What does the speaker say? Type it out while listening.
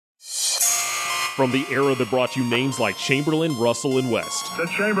From the era that brought you names like Chamberlain, Russell, and West. To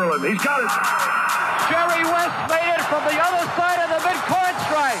Chamberlain, he's got it. Jerry West made it from the other side of the midcourt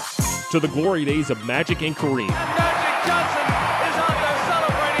stripe. To the glory days of Magic and Kareem. And Magic Johnson is out there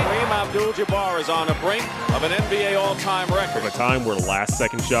celebrating. Kareem Abdul-Jabbar is on the brink of an NBA all-time record. From a time where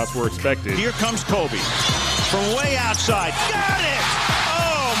last-second shots were expected. Here comes Kobe from way outside. Got it!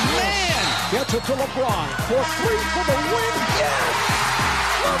 Oh, man! Gets it to LeBron for three for the win. Yes!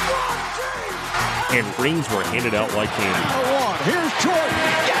 LeBron James! And rings were handed out like candy. Here's Jordan.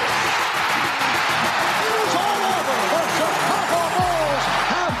 Yes! It is all over. The Chicago Bulls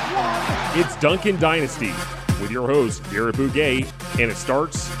have won. It's Duncan Dynasty with your host, Garrett Bouguet, and it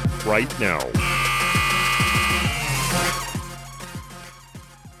starts right now.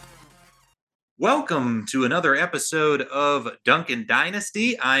 Welcome to another episode of Duncan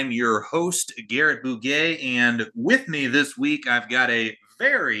Dynasty. I'm your host, Garrett Bouguet, and with me this week, I've got a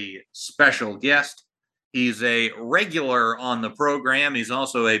very special guest. He's a regular on the program. He's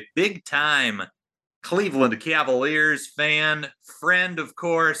also a big-time Cleveland Cavaliers fan, friend, of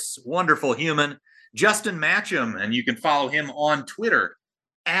course, wonderful human, Justin Matcham, and you can follow him on Twitter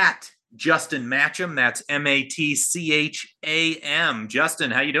at Justin Matcham. That's M-A-T-C-H-A-M. Justin,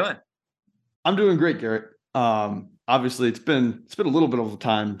 how you doing? I'm doing great, Garrett. Obviously, it's been a little bit of a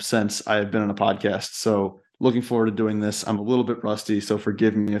time since I have been on a podcast, so looking forward to doing this. I'm a little bit rusty, so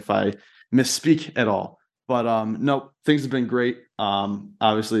forgive me if I misspeak at all. But no, things have been great.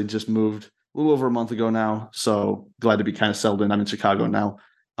 Obviously, just moved a little over a month ago now, so glad to be kind of settled in. I'm in Chicago now.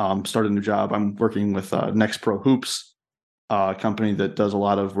 Started a new job. I'm working with Next Pro Hoops, a company that does a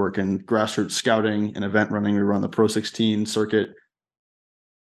lot of work in grassroots scouting and event running. We run the Pro 16 circuit.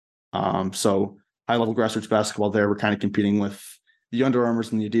 So high-level grassroots basketball there. We're kind of competing with the Under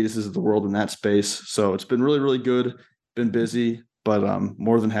Armours and the Adidases of the world in that space. So it's been really, really good. Been busy, but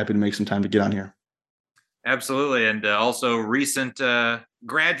more than happy to make some time to get on here. Absolutely. And also recent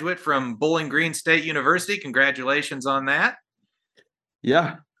graduate from Bowling Green State University. Congratulations on that.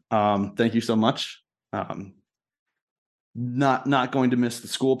 Yeah. Thank you so much. Not going to miss the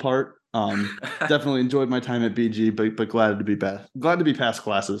school part. Definitely enjoyed my time at BG, but glad to be back. Glad to be past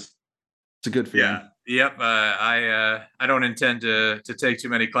classes. It's a good feeling. Yeah. Yep. I don't intend to take too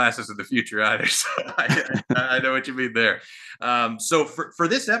many classes in the future either. So I know what you mean there. So for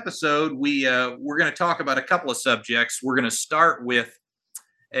this episode, we're going to talk about a couple of subjects. We're going to start with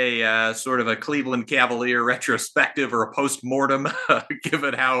a sort of a Cleveland Cavalier retrospective or a post-mortem,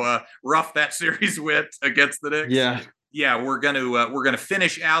 given how rough that series went against the Knicks. Yeah, we're gonna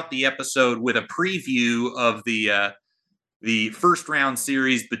finish out the episode with a preview of the first round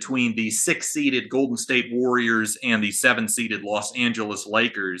series between the 6-seeded Golden State Warriors and the 7-seeded Los Angeles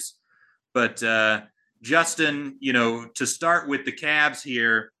Lakers. But Justin, to start with the Cavs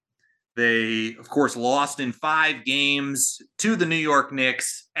here, they of course lost in 5 games to the New York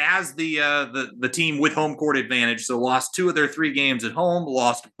Knicks as the team with home court advantage. So lost 2 of their 3 games at home,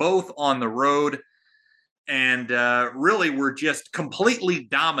 lost both on the road. And really were just completely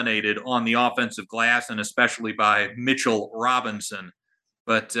dominated on the offensive glass, and especially by Mitchell Robinson.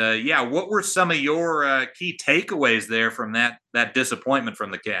 But what were some of your key takeaways there from that disappointment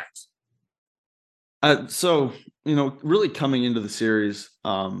from the Cavs? So really coming into the series,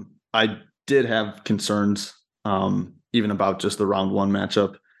 I did have concerns, even about just the round 1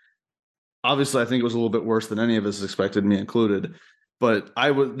 matchup. Obviously, I think it was a little bit worse than any of us expected, me included. But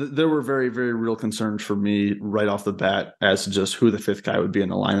there were very, very real concerns for me right off the bat as to just who the 5th guy would be in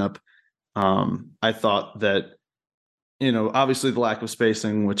the lineup. I thought that, obviously the lack of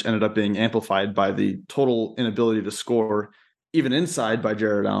spacing, which ended up being amplified by the total inability to score, even inside by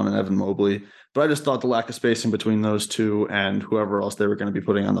Jarrett Allen and Evan Mobley. But I just thought the lack of spacing between those two and whoever else they were going to be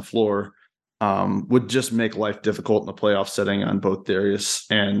putting on the floor would just make life difficult in the playoff setting on both Darius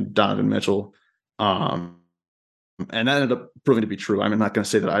and Donovan Mitchell. And that ended up proving to be true. I'm not going to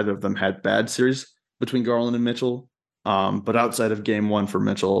say that either of them had bad series between Garland and Mitchell, but outside of game 1 for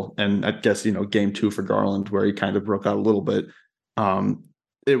Mitchell, and I guess, game 2 for Garland, where he kind of broke out a little bit,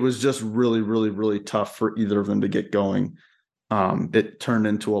 it was just really, really, really tough for either of them to get going. It turned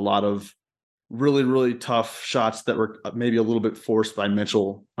into a lot of really, really tough shots that were maybe a little bit forced by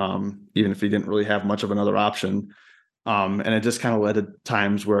Mitchell, even if he didn't really have much of another option. And it just kind of led to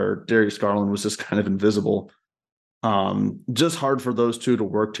times where Darius Garland was just kind of invisible. Just hard for those two to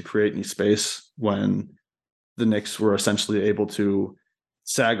work to create any space when the Knicks were essentially able to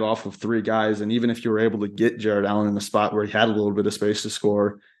sag off of 3 guys. And even if you were able to get Jarrett Allen in a spot where he had a little bit of space to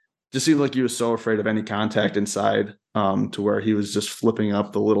score, just seemed like he was so afraid of any contact inside, to where he was just flipping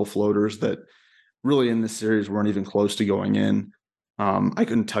up the little floaters that really in this series weren't even close to going in. I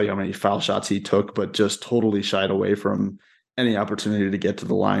couldn't tell you how many foul shots he took, but just totally shied away from any opportunity to get to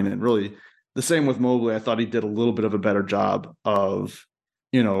the line. And really the same with Mobley. I thought he did a little bit of a better job of,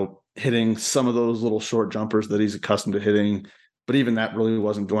 hitting some of those little short jumpers that he's accustomed to hitting, but even that really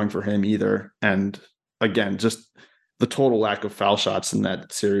wasn't going for him either. And again, just the total lack of foul shots in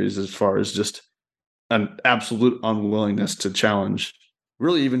that series, as far as just an absolute unwillingness to challenge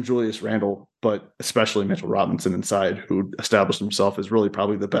really even Julius Randle, but especially Mitchell Robinson inside, who established himself as really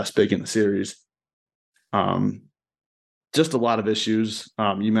probably the best big in the series. Just a lot of issues.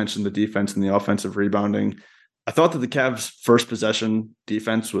 You mentioned the defense and the offensive rebounding. I thought that the Cavs' first possession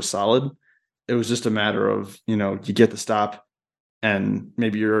defense was solid. It was just a matter of, you get the stop and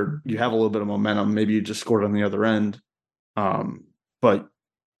maybe you have a little bit of momentum. Maybe you just scored on the other end. But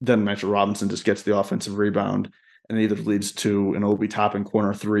then Mitchell Robinson just gets the offensive rebound and it either leads to an Obi Toppin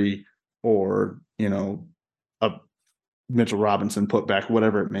corner three or, a Mitchell Robinson put back,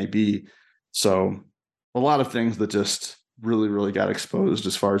 whatever it may be. So a lot of things that just really, really got exposed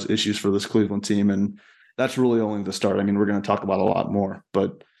as far as issues for this Cleveland team. And that's really only the start. I mean, we're going to talk about a lot more,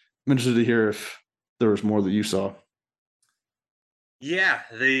 but I'm interested to hear if there was more that you saw. Yeah,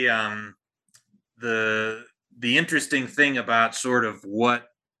 the interesting thing about sort of what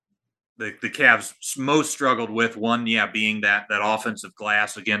the Cavs most struggled with, one, being that offensive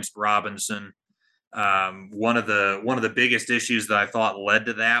glass against Robinson. One of the biggest issues that I thought led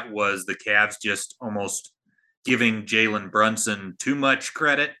to that was the Cavs just almost giving Jalen Brunson too much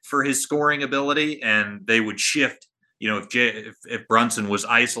credit for his scoring ability, and they would shift. If Brunson was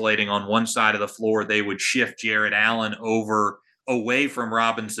isolating on one side of the floor, they would shift Jarrett Allen away from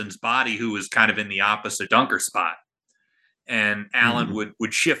Robinson's body, who was kind of in the opposite dunker spot. And Allen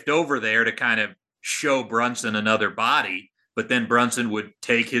would shift over there to kind of show Brunson another body, but then Brunson would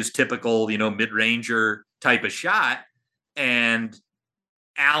take his typical, mid-ranger type of shot, and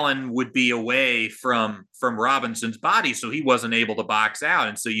Allen would be away from Robinson's body, so he wasn't able to box out.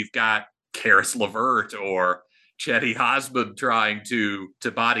 And so you've got Karis LeVert or Chetty Osman trying to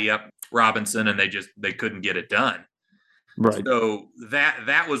body up Robinson, and they couldn't get it done. Right. So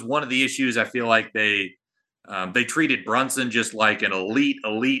that was one of the issues. I feel like they treated Brunson just like an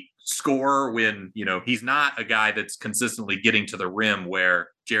elite scorer when, he's not a guy that's consistently getting to the rim, where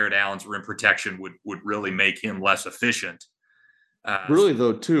Jarrett Allen's rim protection would really make him less efficient. Really,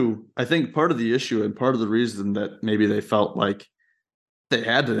 though, too, I think part of the issue and part of the reason that maybe they felt like they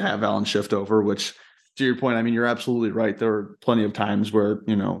had to have Allen shift over, which, to your point, I mean, you're absolutely right. There were plenty of times where,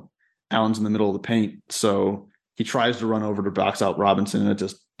 Allen's in the middle of the paint, so he tries to run over to box out Robinson, and it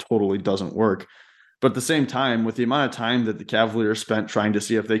just totally doesn't work. But at the same time, with the amount of time that the Cavaliers spent trying to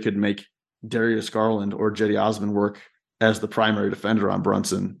see if they could make Darius Garland or Cedi Osman work as the primary defender on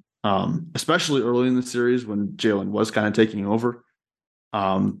Brunson, especially early in the series when Jalen was kind of taking over,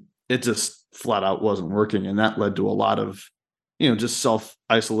 it just flat out wasn't working. And that led to a lot of, just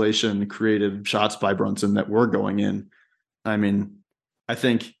self-isolation, creative shots by Brunson that were going in. I mean, I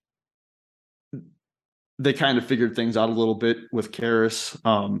think they kind of figured things out a little bit with Karis,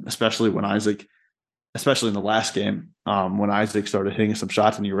 especially in the last game, when Isaac started hitting some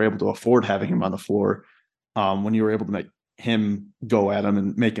shots and you were able to afford having him on the floor, when you were able to make him go at him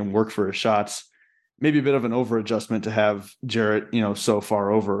and make him work for his shots. Maybe a bit of an over adjustment to have Jarrett, so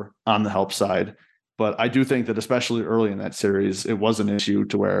far over on the help side. But I do think that especially early in that series, it was an issue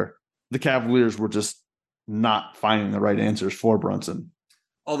to where the Cavaliers were just not finding the right answers for Brunson.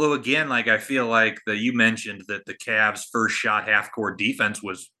 Although, again, I feel like you mentioned that the Cavs' first shot half-court defense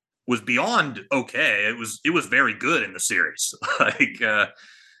was beyond okay. It was very good in the series. They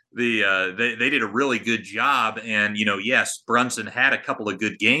did a really good job. And, yes, Brunson had a couple of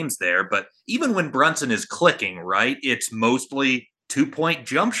good games there, but even when Brunson is clicking, right, it's mostly 2-point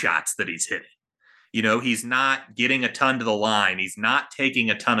jump shots that he's hitting. He's not getting a ton to the line. He's not taking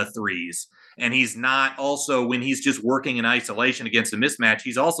a ton of threes. And he's not also, when he's just working in isolation against a mismatch,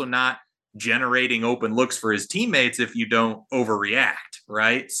 he's also not generating open looks for his teammates if you don't overreact,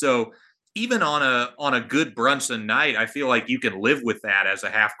 right? So even on a good Brunson night, I feel like you can live with that as a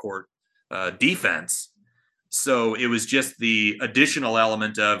half-court defense. So it was just the additional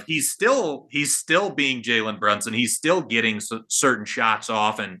element of he's still being Jalen Brunson. He's still getting certain shots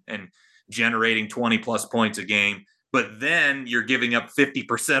off and generating 20-plus points a game. But then you're giving up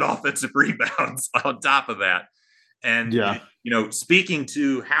 50% offensive rebounds on top of that. And, speaking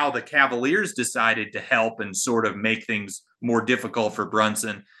to how the Cavaliers decided to help and sort of make things more difficult for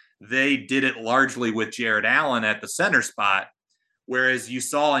Brunson, they did it largely with Jarrett Allen at the center spot. Whereas you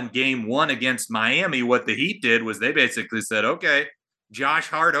saw in game one against Miami, what the Heat did was they basically said, okay, Josh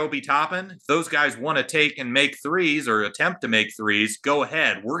Hart, Obi Toppin, if those guys want to take and make threes or attempt to make threes, go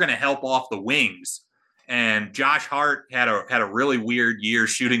ahead. We're going to help off the wings. And Josh Hart had a really weird year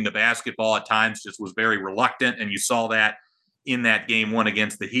shooting the basketball at times, just was very reluctant. And you saw that in that game one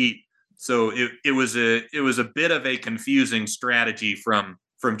against the Heat. So it was a bit of a confusing strategy from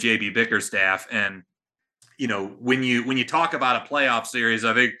JB Bickerstaff. And, when you talk about a playoff series,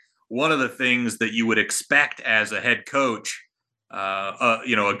 I think one of the things that you would expect as a head coach,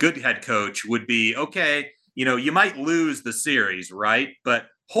 a good head coach would be, okay, you might lose the series, right? But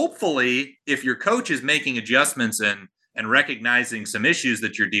hopefully if your coach is making adjustments and recognizing some issues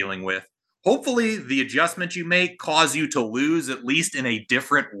that you're dealing with, hopefully the adjustments you make cause you to lose at least in a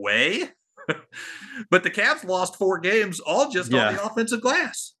different way. But the Cavs lost 4 games all just on the offensive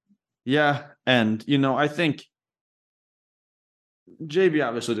glass. Yeah. And, I think JB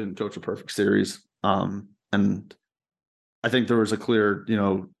obviously didn't coach a perfect series. And I think there was a clear,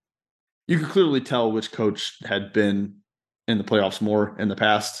 you could clearly tell which coach had been in the playoffs more in the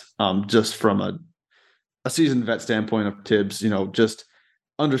past, just from a seasoned vet standpoint of Tibbs, just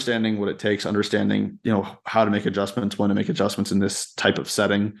understanding what it takes, understanding, how to make adjustments, when to make adjustments in this type of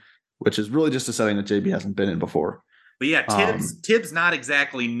setting, which is really just a setting that JB hasn't been in before. But yeah, Tibbs not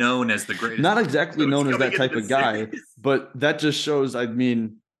exactly known as the greatest. Not exactly known as that type of guy, but that just shows,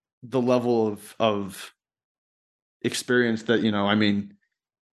 the level of experience that,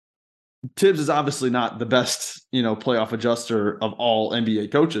 Tibbs is obviously not the best, playoff adjuster of all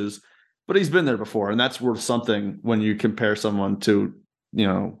NBA coaches, but he's been there before. And that's worth something when you compare someone to,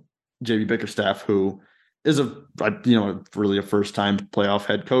 JB Bickerstaff, who is really a first-time playoff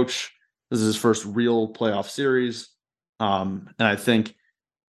head coach. This is his first real playoff series. And I think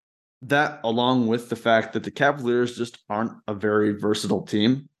that, along with the fact that the Cavaliers just aren't a very versatile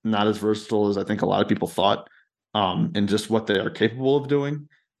team, not as versatile as I think a lot of people thought, and just what they are capable of doing,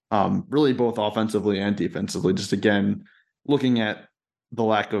 really both offensively and defensively. Just again, looking at the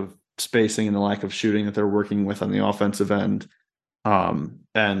lack of spacing and the lack of shooting that they're working with on the offensive end,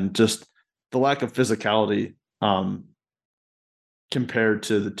 and just the lack of physicality compared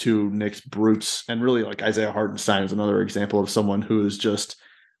to the 2 Knicks brutes. And really, like, Isaiah Hartenstein is another example of someone who is just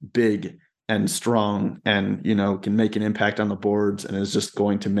big and strong and, can make an impact on the boards and is just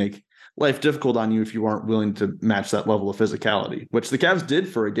going to make life difficult on you if you aren't willing to match that level of physicality, which the Cavs did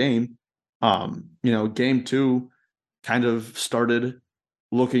for a game. Game 2 kind of started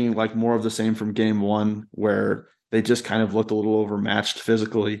looking like more of the same from game 1, where they just kind of looked a little overmatched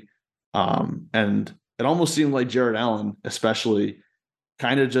physically. And it almost seemed like Jarrett Allen, especially,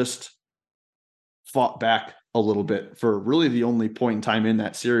 kind of just fought back a little bit for really the only point in time in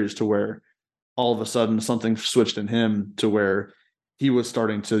that series, to where all of a sudden something switched in him to where he was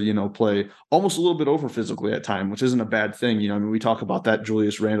starting to, play almost a little bit over physically at time, which isn't a bad thing. We talk about that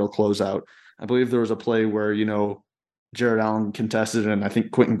Julius Randle closeout. I believe there was a play where, Jarrett Allen contested, and I think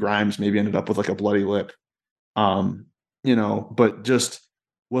Quentin Grimes maybe ended up with like a bloody lip, but just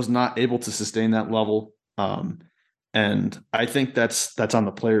was not able to sustain that level. And I think that's on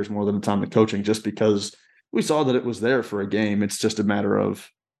the players more than it's on the coaching, just because we saw that it was there for a game. It's just a matter of,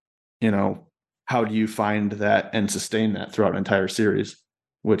 how do you find that and sustain that throughout an entire series,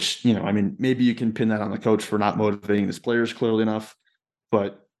 which, maybe you can pin that on the coach for not motivating his players clearly enough,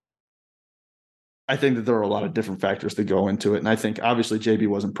 but I think that there are a lot of different factors that go into it. And I think obviously JB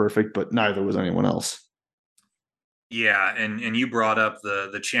wasn't perfect, but neither was anyone else. Yeah, and you brought up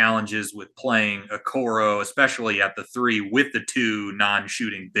the challenges with playing Okoro, especially at the 3 with the 2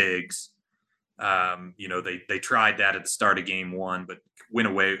 non-shooting bigs. They tried that at the start of game 1, but went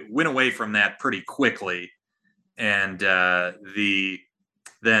away from that pretty quickly. And then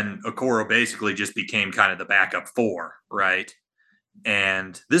Okoro basically just became kind of the backup 4, right?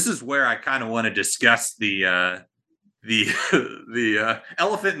 And this is where I kind of want to discuss the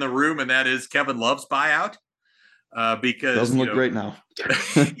elephant in the room, and that is Kevin Love's buyout. Because doesn't look great now.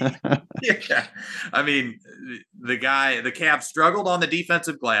 Yeah. The Cavs struggled on the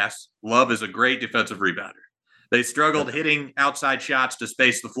defensive glass. Love is a great defensive rebounder. They struggled hitting outside shots to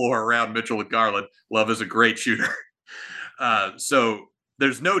space the floor around Mitchell and Garland. Love is a great shooter. So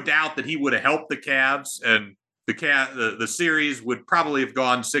there's no doubt that he would have helped the Cavs, and the series would probably have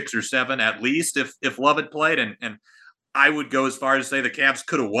gone 6 or 7 at least if Love had played. And I would go as far as to say the Cavs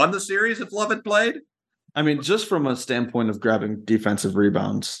could have won the series if Love had played. Just from a standpoint of grabbing defensive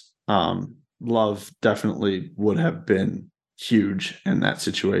rebounds, Love definitely would have been huge in that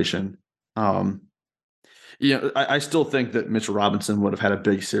situation. I still think that Mitchell Robinson would have had a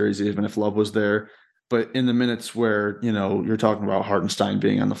big series even if Love was there. But in the minutes where, you're talking about Hartenstein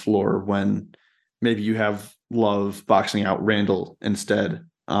being on the floor, when maybe you have Love boxing out Randall instead,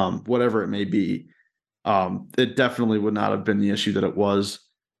 whatever it may be, it definitely would not have been the issue that it was.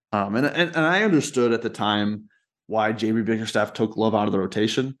 And I understood at the time why JB Bickerstaff took Love out of the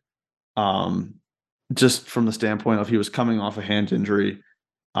rotation, just from the standpoint of he was coming off a hand injury,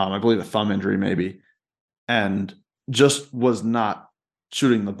 I believe a thumb injury maybe, and just was not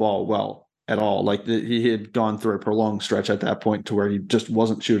shooting the ball well at all. Like he had gone through a prolonged stretch at that point to where he just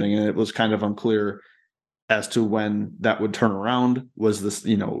wasn't shooting, and it was kind of unclear as to when that would turn around. Was this,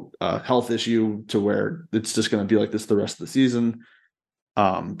 health issue to where it's just going to be like this the rest of the season?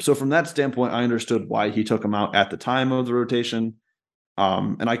 So from that standpoint, I understood why he took him out at the time of the rotation.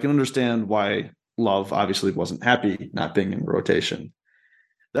 And I can understand why Love obviously wasn't happy not being in the rotation.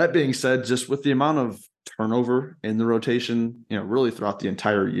 That being said, just with the amount of turnover in the rotation, really throughout the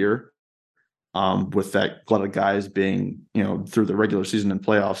entire year, with that glut of guys being, through the regular season and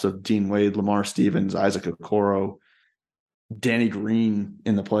playoffs of Dean Wade, Lamar Stevens, Isaac Okoro, Danny Green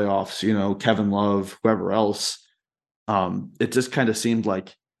in the playoffs, Kevin Love, whoever else, it just kind of seemed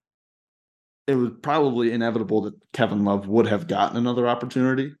like it was probably inevitable that Kevin Love would have gotten another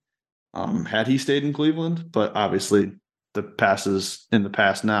opportunity had he stayed in Cleveland. But obviously the past is in the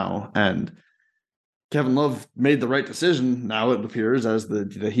past now, and Kevin Love made the right decision. Now it appears, as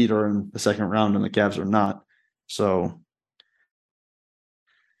the Heat are in the second round and the Cavs are not. So,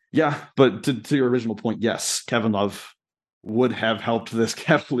 yeah, but to your original point, yes, Kevin Love would have helped this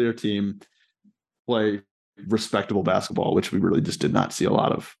Cavalier team play respectable basketball, which we really just did not see a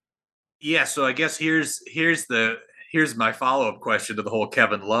lot of. Yeah, so I guess here's my follow-up question to the whole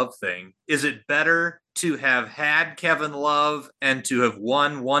Kevin Love thing. Is it better to have had Kevin Love and to have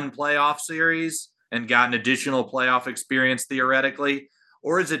won one playoff series and gotten additional playoff experience theoretically?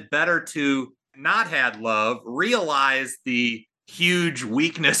 Or is it better to not had Love, realize the huge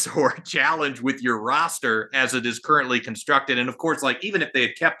weakness or challenge with your roster as it is currently constructed? And of course, like, even if they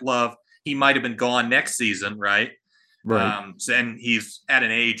had kept Love, he might have been gone next season, right? Right. And he's at an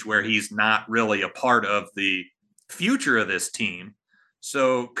age where he's not really a part of the future of this team.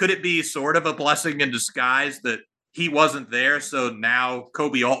 So could it be sort of a blessing in disguise that he wasn't there? So now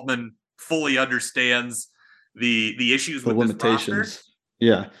Kobe Altman fully understands the issues with limitations.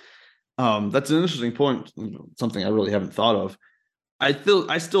 Yeah. That's an interesting point. Something I really haven't thought of.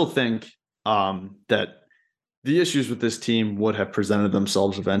 I still think that the issues with this team would have presented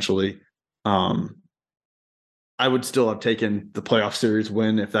themselves eventually. I would still have taken the playoff series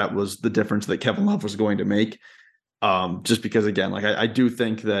win if that was the difference that Kevin Love was going to make. Just because, again, like I do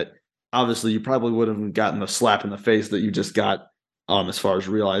think that obviously you probably would have gotten the slap in the face that you just got as far as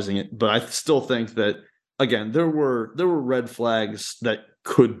realizing it. But I still think that, again, there were red flags that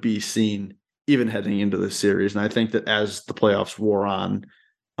could be seen even heading into this series. And I think that as the playoffs wore on,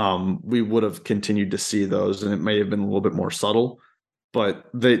 we would have continued to see those, and it may have been a little bit more subtle, but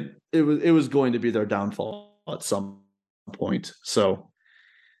it was going to be their downfall at some point. So,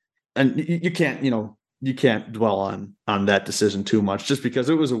 and you can't dwell on that decision too much, just because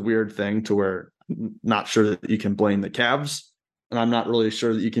it was a weird thing to where I'm not sure that you can blame the Cavs, and I'm not really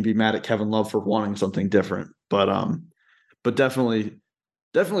sure that you can be mad at Kevin Love for wanting something different, but definitely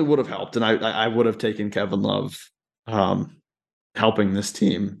would have helped. And I would have taken Kevin Love helping this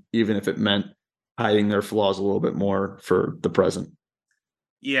team, even if it meant hiding their flaws a little bit more for the present.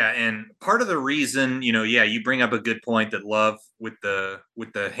 Yeah, and part of the reason, you bring up a good point that Love with the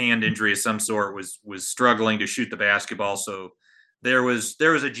hand injury of some sort was struggling to shoot the basketball. So there was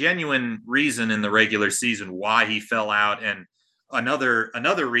a genuine reason in the regular season why he fell out, and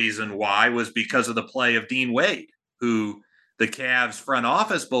another reason why was because of the play of Dean Wade, who the Cavs front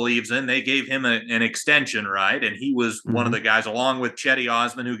office believes in. They gave him an extension, right? And he was one of the guys, along with Chetty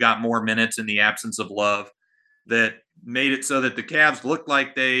Osman, who got more minutes in the absence of Love, that made it so that the Cavs looked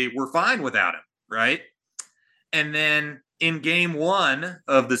like they were fine without him, right? And then in game one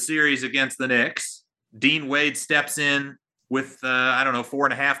of the series against the Knicks, Dean Wade steps in with,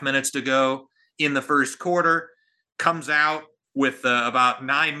 4.5 minutes to go in the first quarter, comes out with about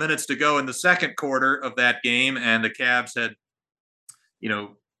 9 minutes to go in the second quarter of that game, and the Cavs had,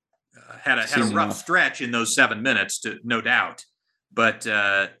 had a rough stretch in those 7 minutes, no doubt. But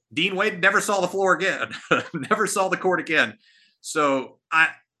Dean Wade never saw the floor again, never saw the court again. So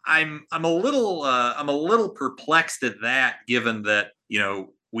I'm a little perplexed at that, given that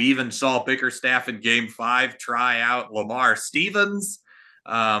we even saw Bickerstaff in Game 5 try out Lamar Stevens.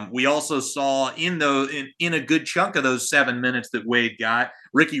 We also saw in a good chunk of those 7 minutes that Wade got,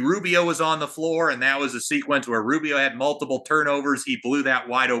 Ricky Rubio was on the floor, and that was a sequence where Rubio had multiple turnovers. He blew that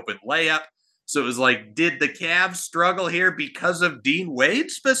wide open layup. So it was like, did the Cavs struggle here because of Dean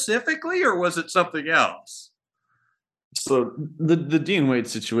Wade specifically, or was it something else? So the Dean Wade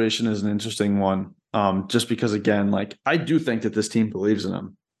situation is an interesting one. Just because, again, like, I do think that this team believes in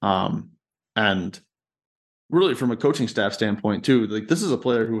him. And really from a coaching staff standpoint too, like, this is a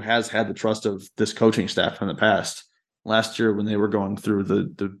player who has had the trust of this coaching staff in the past. Last year when they were going through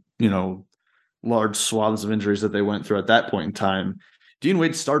the large swaths of injuries that they went through at that point in time, Dean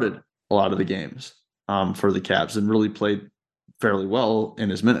Wade started a lot of the games for the Cavs and really played fairly well in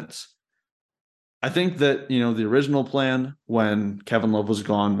his minutes. I think that, the original plan when Kevin Love was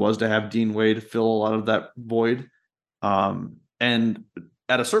gone was to have Dean Wade fill a lot of that void. And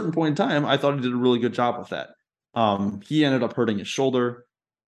at a certain point in time, I thought he did a really good job with that. He ended up hurting his shoulder.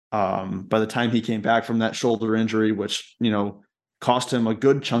 By the time he came back from that shoulder injury, which, cost him a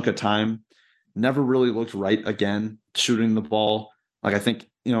good chunk of time, never really looked right again, shooting the ball. Like, I think,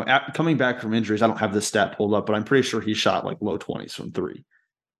 coming back from injuries, I don't have this stat pulled up, but I'm pretty sure he shot like low 20s from three.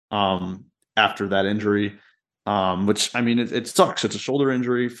 After that injury, which, I mean, it sucks. It's a shoulder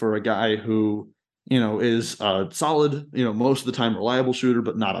injury for a guy who, is a solid, most of the time reliable shooter,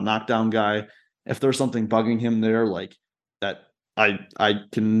 but not a knockdown guy. If there's something bugging him there, like that, I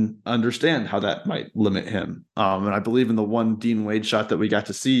can understand how that might limit him. And I believe in the one Dean Wade shot that we got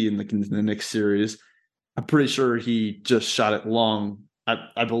to see in the Knicks series, I'm pretty sure he just shot it long.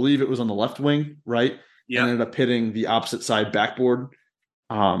 I believe it was on the left wing, right? Yeah. And ended up hitting the opposite side backboard.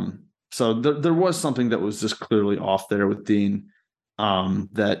 So there was something that was just clearly off there with Dean,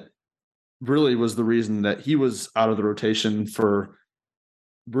 that really was the reason that he was out of the rotation for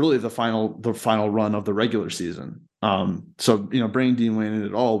really the final run of the regular season. So bringing Dean Wade in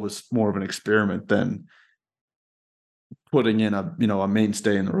at all was more of an experiment than putting in a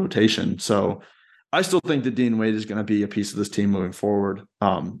mainstay in the rotation. So I still think that Dean Wade is going to be a piece of this team moving forward.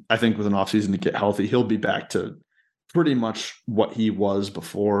 I think with an offseason to get healthy, he'll be back to pretty much what he was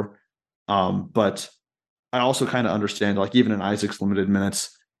before. But I also kind of understand, like, even in Isaac's limited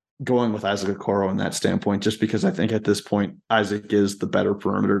minutes, going with Isaac Okoro in that standpoint, just because I think at this point, Isaac is the better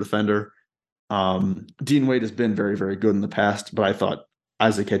perimeter defender. Dean Wade has been very, very good in the past, but I thought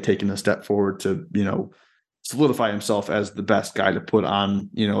Isaac had taken a step forward to, solidify himself as the best guy to put on,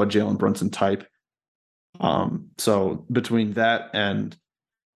 a Jalen Brunson type. So between that and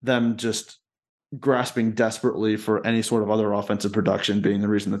them just grasping desperately for any sort of other offensive production being the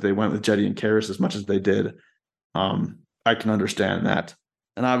reason that they went with Jetty and Karras as much as they did, I can understand that.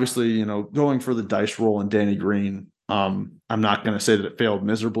 And obviously, going for the dice roll and Danny Green, I'm not going to say that it failed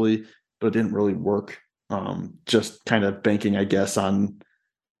miserably, but it didn't really work. Just kind of banking, I guess, on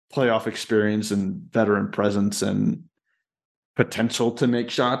playoff experience and veteran presence and potential to make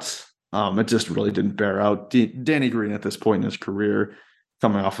shots. It just really didn't bear out. Danny Green at this point in his career,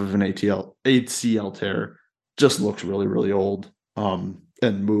 coming off of an ACL tear, just looks really, really old, and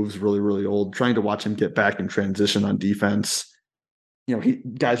moves really, really old. Trying to watch him get back and transition on defense,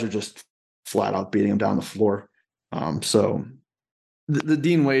 guys are just flat out beating him down the floor. So the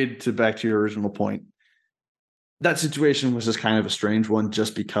Dean Wade, back to your original point, that situation was just kind of a strange one,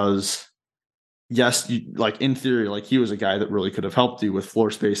 just because, yes, in theory, he was a guy that really could have helped you with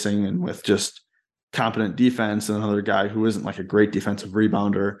floor spacing and with just competent defense, and another guy who isn't like a great defensive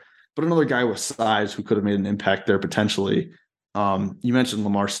rebounder, but another guy with size who could have made an impact there potentially. You mentioned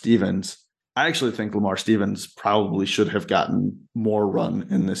Lamar Stevens. I actually think Lamar Stevens probably should have gotten more run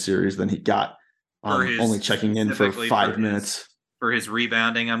in this series than he got, only checking in for 5 minutes. For his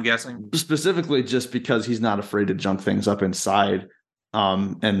rebounding, I'm guessing? Specifically just because he's not afraid to junk things up inside,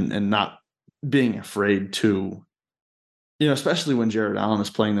 and not being afraid to, especially when Jared Allen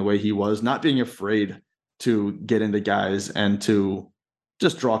is playing the way he was, not being afraid to get into guys and to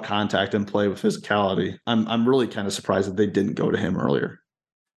just draw contact and play with physicality. I'm really kind of surprised that they didn't go to him earlier.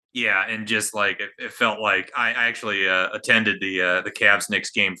 Yeah, and just it felt like I actually attended the Cavs Knicks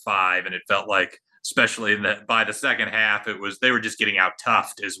game 5, and it felt like, especially by the second half, they were just getting out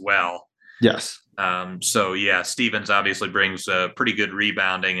toughed as well. Yes. So yeah, Stevens obviously brings pretty good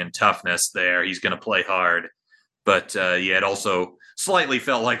rebounding and toughness there. He's going to play hard, but it also slightly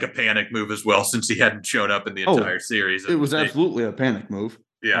felt like a panic move as well, since he hadn't shown up in the entire series. It was absolutely a panic move.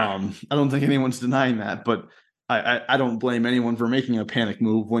 Yeah. I don't think anyone's denying that, but I don't blame anyone for making a panic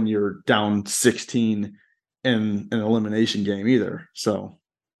move when you're down 16 in an elimination game either. So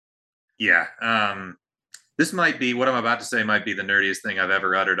yeah. This might be, what I'm about to say might be the nerdiest thing I've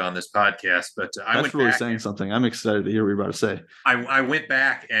ever uttered on this podcast, but that's really saying something. I'm excited to hear what you're about to say. I went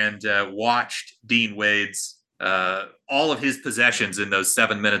back and watched Dean Wade's all of his possessions in those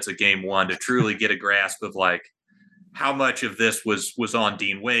 7 minutes of game 1 to truly get a grasp of how much of this was on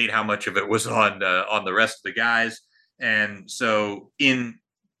Dean Wade, how much of it was on the rest of the guys. And so in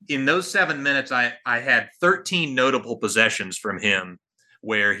in those 7 minutes, I had 13 notable possessions from him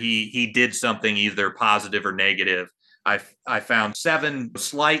where he did something either positive or negative. I found 7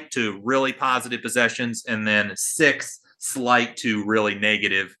 slight to really positive possessions, and then 6 slight to really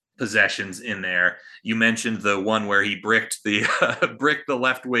negative possessions in there. You mentioned the one where he bricked the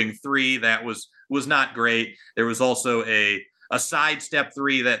left wing 3. That was not great. There was also a sidestep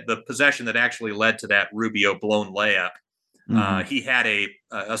 3, that the possession that actually led to that Rubio blown layup. He had a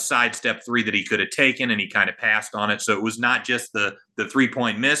sidestep 3 that he could have taken, and he kind of passed on it. So it was not just the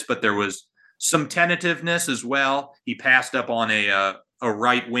 3-point miss, but there was some tentativeness as well. He passed up on a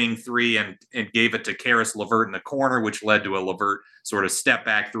right wing 3 and gave it to Karis LeVert in the corner, which led to a LeVert sort of step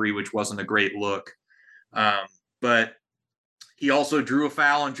back 3, which wasn't a great look. But he also drew a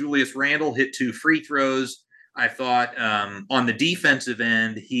foul on Julius Randle, hit 2 free throws. I thought on the defensive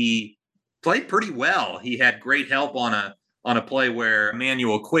end, he played pretty well. He had great help on a play where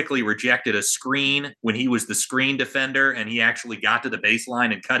Emmanuel quickly rejected a screen when he was the screen defender, and he actually got to the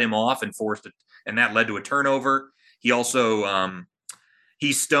baseline and cut him off and forced it, and that led to a turnover. He also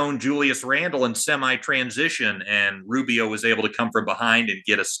he stoned Julius Randle in semi-transition, and Rubio was able to come from behind and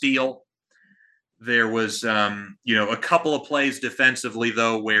get a steal. There was, a couple of plays defensively,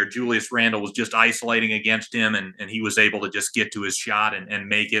 though, where Julius Randle was just isolating against him, and he was able to just get to his shot and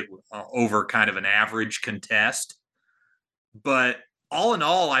make it over kind of an average contest. But all in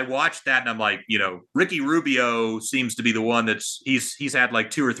all, I watched that and I'm like, Ricky Rubio seems to be the one he's had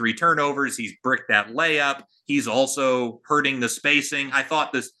like 2 or 3 turnovers. He's bricked that layup. He's also hurting the spacing. I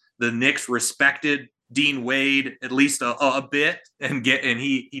thought the Knicks respected Dean Wade at least a bit and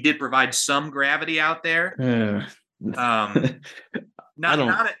he did provide some gravity out there. Not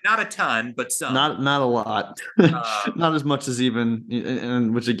a ton, but some. Not a lot. Not as much as even,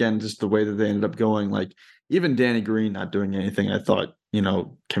 and which again, just the way that they ended up going, like even Danny Green not doing anything, I thought,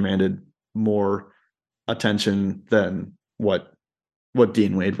 commanded more attention than what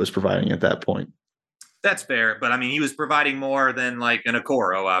Dean Wade was providing at that point. That's fair, but I mean, he was providing more than like an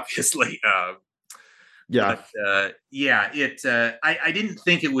Okoro, obviously. Yeah. But, I didn't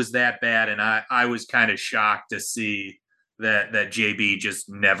think it was that bad, and I was kind of shocked to see that JB just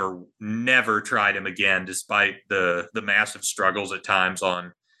never tried him again, despite the massive struggles at times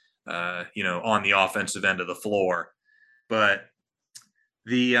on the offensive end of the floor. But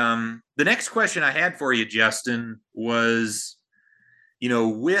the next question I had for you, Justin, was,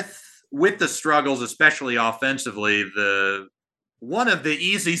 with the struggles, especially offensively, one of the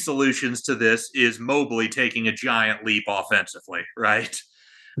easy solutions to this is Mobley taking a giant leap offensively, right?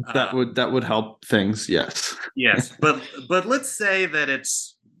 That would help things, yes. Yes, but let's say that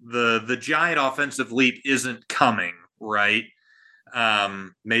it's the giant offensive leap isn't coming, right?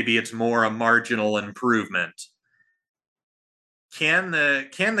 Maybe it's more a marginal improvement. Can the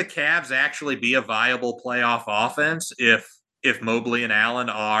Cavs actually be a viable playoff offense if Mobley and Allen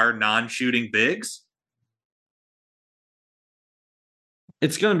are non-shooting bigs?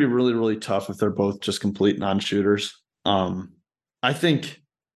 It's going to be really, really tough if they're both just complete non-shooters. I think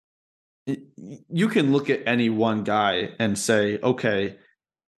you can look at any one guy and say, okay,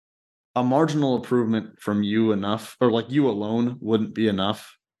 a marginal improvement from you enough, or like you alone wouldn't be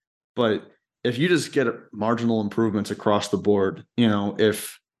enough. But if you just get marginal improvements across the board,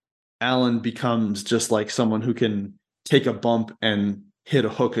 if Allen becomes just like someone who can take a bump and hit a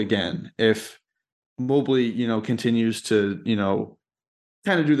hook again, if Mobley, continues to,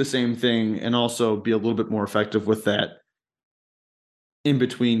 kind of do the same thing and also be a little bit more effective with that in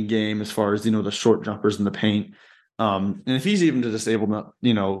between game as far as, the short jumpers in the paint. And if he's even just able to,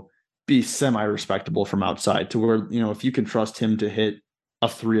 be semi-respectable from outside to where, if you can trust him to hit a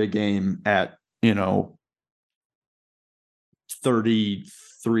 3 a game at,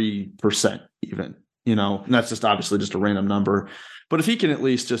 33% even, and that's just obviously just a random number. But if he can at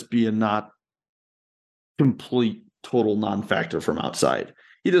least just be a not complete total non-factor from outside,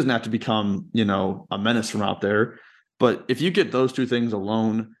 he doesn't have to become, a menace from out there. But if you get those 2 things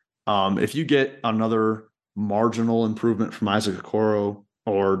alone, if you get another marginal improvement from Isaac Okoro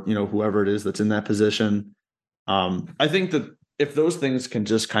or, whoever it is that's in that position, I think that if those things can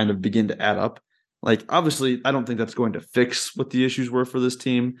just kind of begin to add up, like obviously I don't think that's going to fix what the issues were for this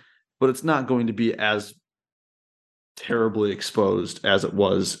team, but it's not going to be as terribly exposed as it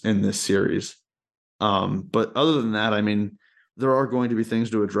was in this series. But other than that, I mean, there are going to be things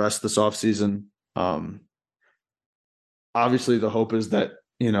to address this offseason. Obviously, the hope is that,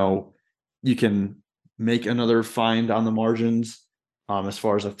 you can make another find on the margins as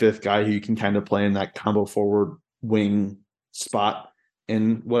far as a 5th guy who you can kind of play in that combo forward wing spot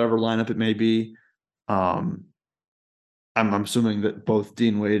in whatever lineup it may be. I'm assuming that both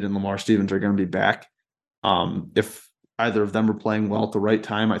Dean Wade and Lamar Stevens are going to be back. If either of them are playing well at the right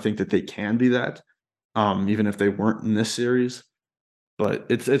time, I think that they can be that, even if they weren't in this series. But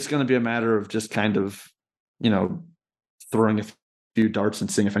it's going to be a matter of just kind of, throwing a few darts and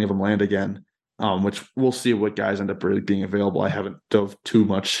seeing if any of them land again, which we'll see what guys end up really being available. I haven't dove too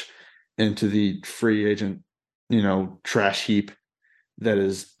much into the free agent, trash heap that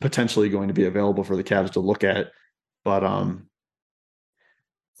is potentially going to be available for the Cavs to look at. But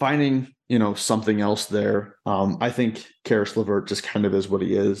finding, something else there, I think Karis LeVert just kind of is what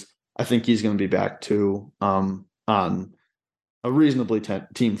he is. I think he's going to be back too on a reasonably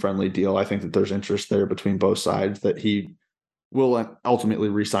team-friendly deal. I think that there's interest there between both sides that he will ultimately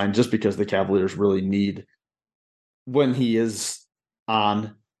re-sign just because the Cavaliers really need, when he is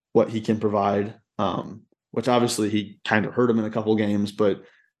on, what he can provide, which obviously he kind of hurt him in a couple games, but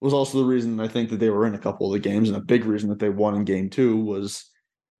was also the reason I think that they were in a couple of the games, and a big reason that they won in game 2 was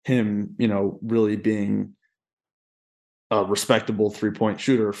him, really being a respectable 3-point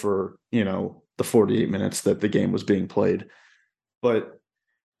shooter for, the 48 minutes that the game was being played. But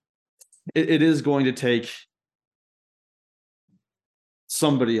it is going to take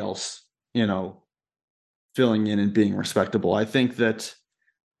somebody else, filling in and being respectable. I think that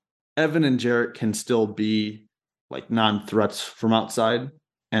Evan and Jarrett can still be like non-threats from outside,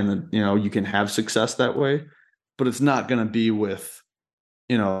 and you can have success that way, but it's not going to be with,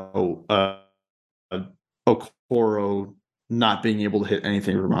 Okoro not being able to hit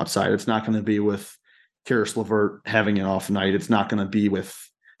anything from outside. It's not going to be with Karis LeVert having an off night. It's not going to be with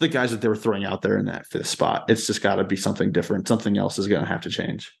the guys that they were throwing out there in that 5th spot. It's just got to be something different. Something else is going to have to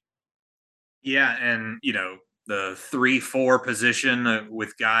change. Yeah, and the 3-4 position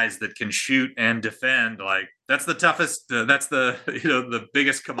with guys that can shoot and defend, like that's the toughest. That's the the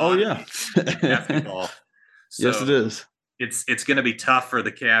biggest commodity. Oh yeah, in basketball. So yes, it is. It's going to be tough for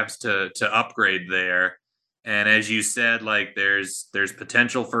the Cavs to upgrade there. And as you said, like there's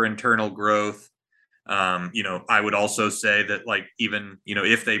potential for internal growth. I would also say that, like, even,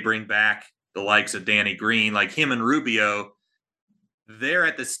 if they bring back the likes of Danny Green, like him and Rubio, they're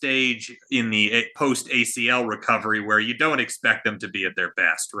at the stage in the post ACL recovery where you don't expect them to be at their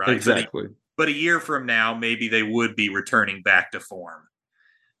best, right? Exactly. But a year from now, maybe they would be returning back to form.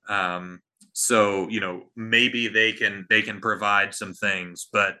 So, maybe they can provide some things,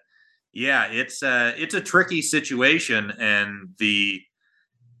 but yeah, it's a tricky situation. And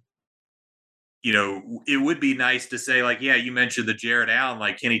it would be nice to say, like, yeah, you mentioned the Jared Allen,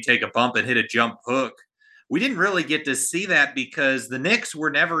 like, can he take a bump and hit a jump hook? We didn't really get to see that because the Knicks were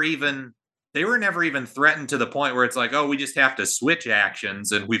never even threatened to the point where it's like, oh, we just have to switch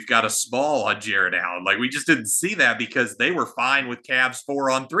actions and we've got a small on Jared Allen. Like, we just didn't see that because they were fine with Cavs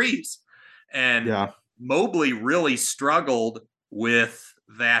 4-on-3s. And Mobley really struggled with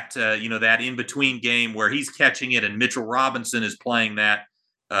that, that in-between game where he's catching it and Mitchell Robinson is playing that,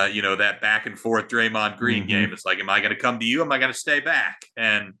 that back and forth Draymond Green game. It's like, am I going to come to you? Am I going to stay back?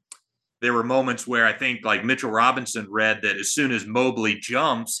 And there were moments where I think, like, Mitchell Robinson read that as soon as Mobley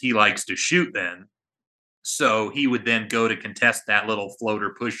jumps, he likes to shoot then. So he would then go to contest that little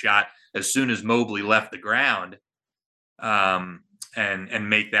floater push shot as soon as Mobley left the ground, and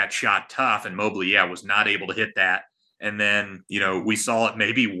make that shot tough. And Mobley, was not able to hit that. And then, we saw it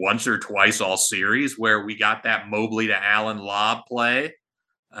maybe once or twice all series where we got that Mobley to Allen lob play.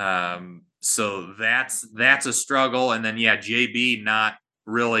 So that's a struggle. And then, JB not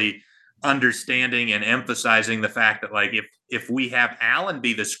really understanding and emphasizing the fact that, like, if we have Allen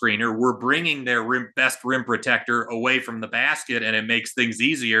be the screener, we're bringing their best rim protector away from the basket, and it makes things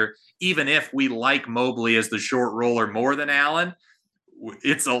easier. Even if we like Mobley as the short roller more than Allen,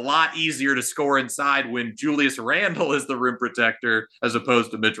 it's a lot easier to score inside when Julius Randle is the rim protector as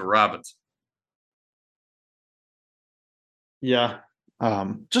opposed to Mitchell Robinson. Yeah.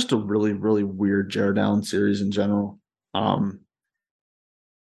 Just a really, really weird Jared Allen series in general. And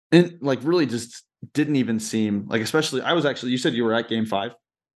like really just didn't even seem like, especially you said you were at game 5.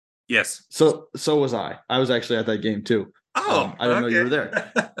 Yes. So was I. I was actually at that game too. Oh, I didn't know you were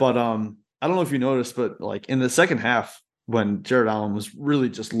there, but I don't know if you noticed, but like in the second half when Jared Allen was really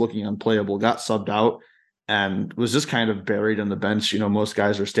just looking unplayable, got subbed out and was just kind of buried on the bench. Most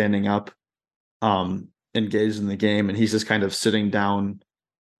guys are standing up, engaged in the game, and he's just kind of sitting down,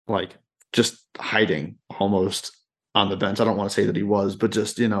 like just hiding almost on the bench. I don't want to say that he was, but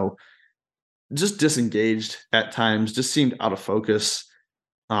just, just disengaged at times, just seemed out of focus.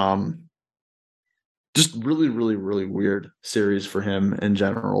 Just really, really, really weird series for him in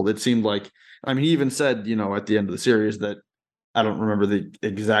general. It seemed like, he even said, at the end of the series that, I don't remember the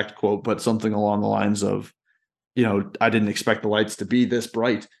exact quote, but something along the lines of, I didn't expect the lights to be this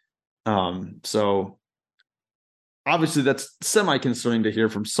bright. So obviously that's semi-concerning to hear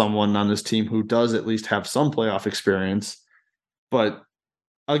from someone on this team who does at least have some playoff experience. But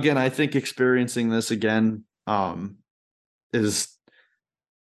again, I think experiencing this again is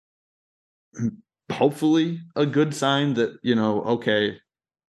hopefully a good sign that, okay,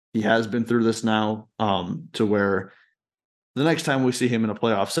 he has been through this now, to where the next time we see him in a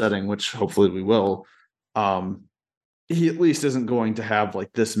playoff setting, which hopefully we will, he at least isn't going to have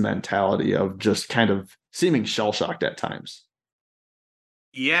like this mentality of just kind of seeming shell-shocked at times.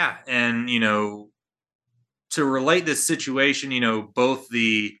 Yeah. And, to relate this situation, both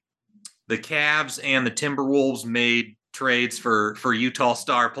the Cavs and the Timberwolves made trades for Utah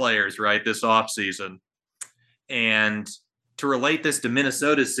star players, right, this offseason. And to relate this to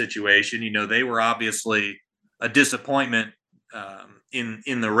Minnesota's situation, they were obviously a disappointment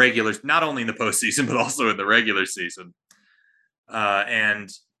in the regular, not only in the postseason, but also in the regular season. And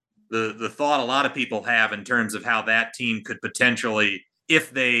the thought a lot of people have in terms of how that team could potentially,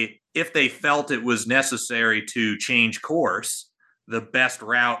 if they felt it was necessary to change course, the best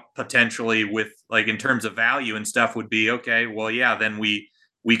route potentially with like in terms of value and stuff would be, okay, well, yeah, then we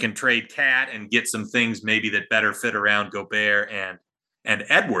can trade Cat and get some things maybe that better fit around Gobert and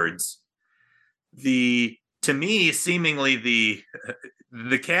Edwards. To me, seemingly the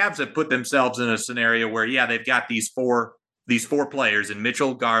Cavs have put themselves in a scenario where, yeah, they've got these four players in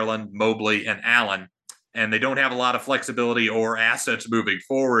Mitchell, Garland, Mobley, and Allen, and they don't have a lot of flexibility or assets moving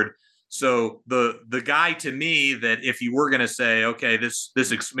forward. So the guy to me that if you were going to say, okay,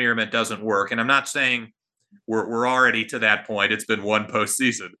 this experiment doesn't work, and I'm not saying we're already to that point, it's been one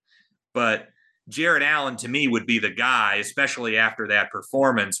postseason, but Jarrett Allen to me would be the guy, especially after that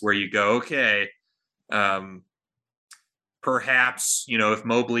performance where you go, okay, perhaps, if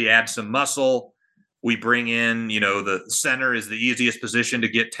Mobley adds some muscle, we bring in, the center is the easiest position to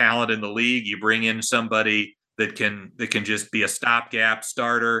get talent in the league. You bring in somebody that can just be a stopgap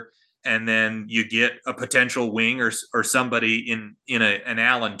starter, and then you get a potential wing or somebody in an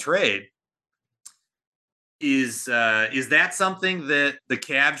Allen trade. Is that something that the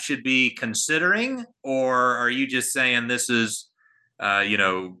Cavs should be considering, or are you just saying this is,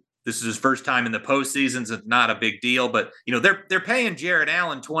 this is his first time in the postseasons? It's not a big deal, but they're paying Jarrett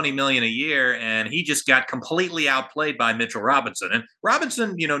Allen $20 million a year, and he just got completely outplayed by Mitchell Robinson. And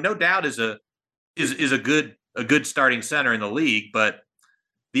Robinson, no doubt is a good starting center in the league, but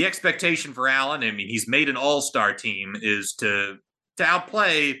the expectation for Allen, I mean, he's made an all-star team, is to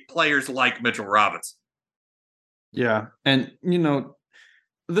outplay players like Mitchell Robinson. Yeah. And,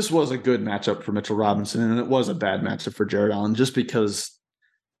 this was a good matchup for Mitchell Robinson, and it was a bad matchup for Jarrett Allen just because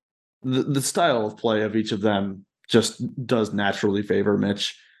the style of play of each of them just does naturally favor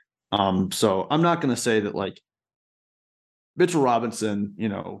Mitch. So I'm not going to say that like Mitchell Robinson,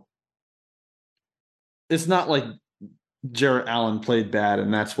 it's not like Jarrett Allen played bad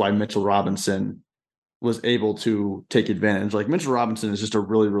and that's why Mitchell Robinson was able to take advantage. Like Mitchell Robinson is just a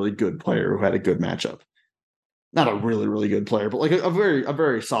really, really good player who had a good matchup. Not a really, really good player, but like a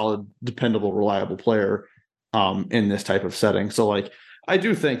very solid, dependable, reliable player in this type of setting. So like, I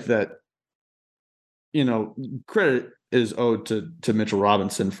do think that, credit is owed to Mitchell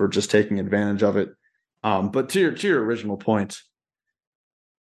Robinson for just taking advantage of it. But to your original point,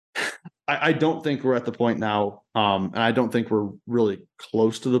 I don't think we're at the point now, and I don't think we're really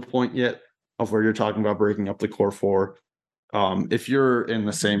close to the point yet of where you're talking about breaking up the core four. If you're in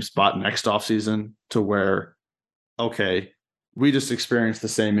the same spot next offseason to where, okay, we just experienced the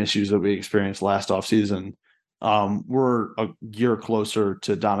same issues that we experienced last offseason, we're a year closer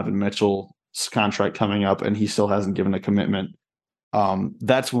to Donovan Mitchell's contract coming up, and he still hasn't given a commitment.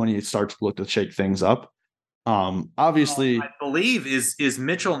 That's when you start to look to shake things up. Obviously, I believe is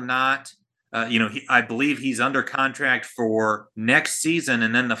Mitchell not. I believe he's under contract for next season,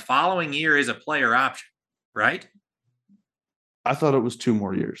 and then the following year is a player option, right? I thought it was 2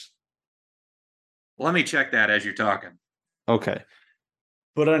 more years. Let me check that as you're talking. Okay,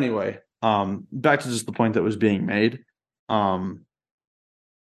 but anyway. Back to just the point that was being made.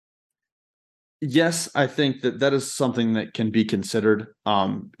 Yes, I think that is something that can be considered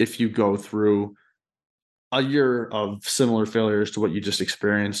if you go through a year of similar failures to what you just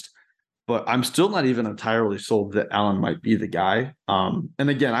experienced. But I'm still not even entirely sold that Allen might be the guy. And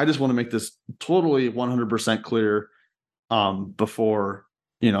again, I just want to make this totally 100% clear before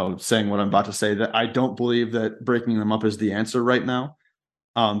saying what I'm about to say, that I don't believe that breaking them up is the answer right now.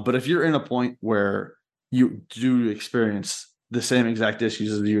 But if you're in a point where you do experience the same exact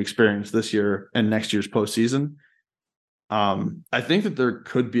issues as you experienced this year and next year's postseason, I think that there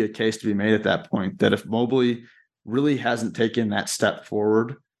could be a case to be made at that point that if Mobley really hasn't taken that step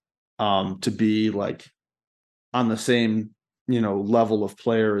forward to be like on the same, level of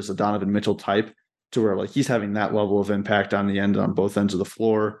player as a Donovan Mitchell type, to where like he's having that level of impact on the end on both ends of the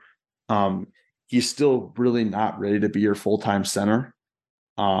floor. He's still really not ready to be your full-time center.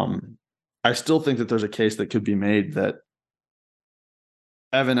 I still think that there's a case that could be made that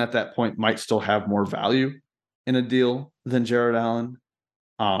Evan at that point might still have more value in a deal than Jarrett Allen.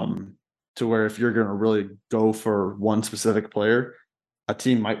 To where if you're going to really go for one specific player, a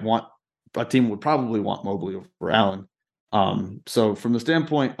team would probably want Mobley over Allen. So from the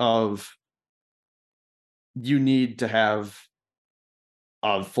standpoint of you need to have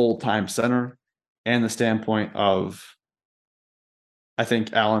a full-time center, and the standpoint of I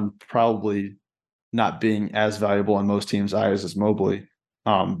think Allen probably not being as valuable in most teams' eyes as Mobley,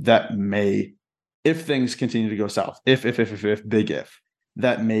 that may, if things continue to go south, if big if,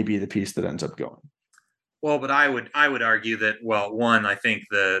 that may be the piece that ends up going. Well, but I would argue that, well, one, I think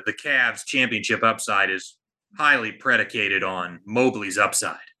the Cavs championship upside is highly predicated on Mobley's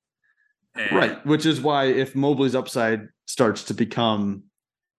upside. And right, which is why if Mobley's upside starts to become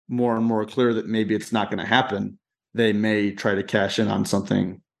more and more clear that maybe it's not going to happen, they may try to cash in on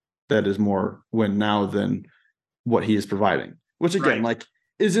something that is more win now than what he is providing, which again, like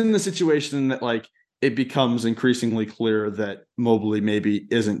is in the situation that like it becomes increasingly clear that Mobley maybe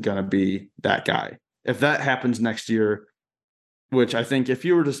isn't going to be that guy. If that happens next year, which I think if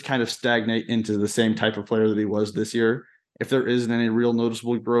you were just kind of stagnate into the same type of player that he was this year, if there isn't any real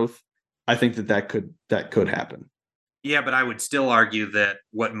noticeable growth, I think that could happen. Yeah, but I would still argue that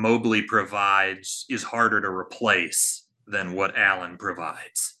what Mobley provides is harder to replace than what Allen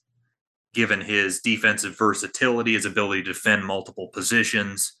provides, given his defensive versatility, his ability to defend multiple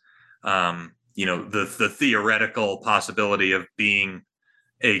positions, the theoretical possibility of being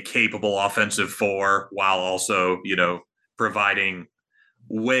a capable offensive four while also, providing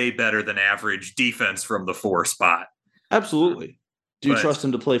way better than average defense from the four spot. Absolutely. Do you trust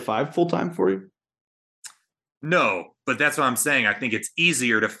him to play 5 full-time for you? No, but that's what I'm saying. I think it's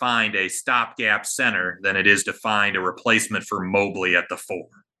easier to find a stopgap center than it is to find a replacement for Mobley at the 4.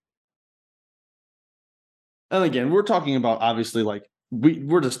 And again, we're talking about obviously like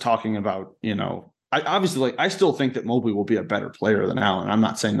we're just talking about, I still think that Mobley will be a better player than Allen. I'm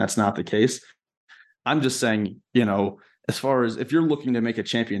not saying that's not the case. I'm just saying, as far as if you're looking to make a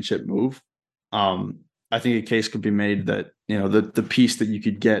championship move, I think a case could be made that, the piece that you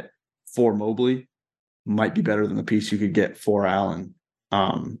could get for Mobley might be better than the piece you could get for Allen.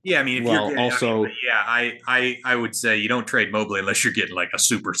 Yeah, I mean, if you're getting, I would say you don't trade Mobley unless you're getting like a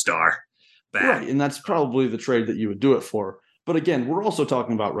superstar back. Right, and that's probably the trade that you would do it for. But again, we're also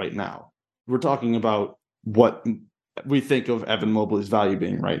talking about right now. We're talking about what we think of Evan Mobley's value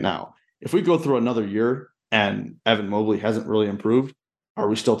being right now. If we go through another year and Evan Mobley hasn't really improved, are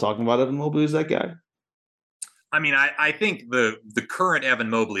we still talking about Evan Mobley as that guy? I mean, I think the current Evan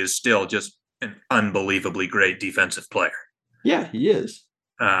Mobley is still just an unbelievably great defensive player. Yeah, he is.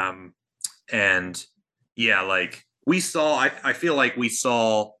 And yeah, like we saw, I feel like we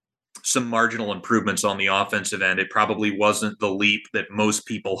saw some marginal improvements on the offensive end. It probably wasn't the leap that most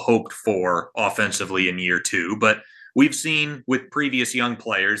people hoped for offensively in year 2, but we've seen with previous young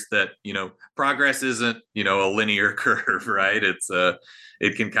players that, progress isn't, a linear curve, right?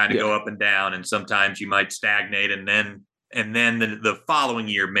 It can kind of go up and down, and sometimes you might stagnate and then the following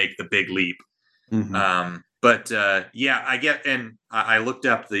year make the big leap. Mm-hmm. I get, and I looked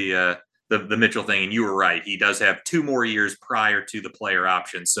up the Mitchell thing, and you were right. He does have 2 more years prior to the player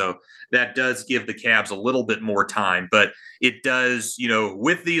option. So that does give the Cavs a little bit more time, but it does,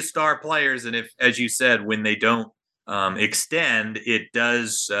 with these star players. And if, as you said, when they don't extend, it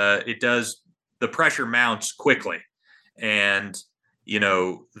does, the pressure mounts quickly. And,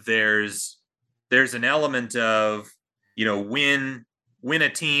 there's an element of, when a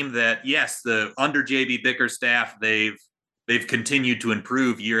team that, yes, under JB Bickerstaff, they've continued to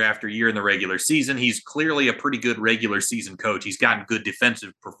improve year after year in the regular season. He's clearly a pretty good regular season coach. He's gotten good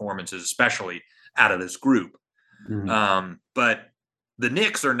defensive performances, especially out of this group. Mm-hmm. But the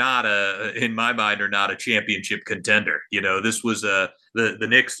Knicks are not in my mind, are not a championship contender. This was the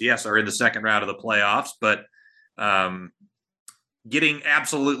Knicks, yes, are in the second round of the playoffs, but getting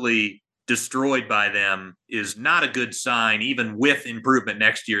absolutely destroyed by them is not a good sign, even with improvement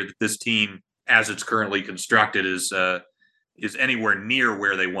next year, that this team, as it's currently constructed, is anywhere near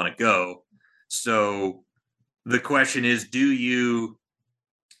where they want to go. So the question is, do you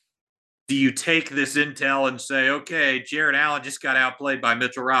take this intel and say, okay, Jarrett Allen just got outplayed by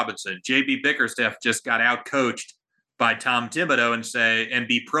Mitchell Robinson, JB Bickerstaff just got outcoached by Tom Thibodeau, and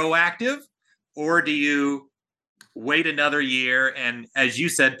be proactive? Or do you wait another year, and as you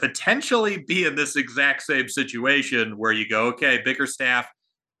said, potentially be in this exact same situation where you go, okay, Bickerstaff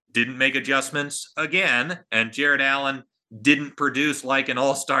didn't make adjustments again, and Jarrett Allen didn't produce like an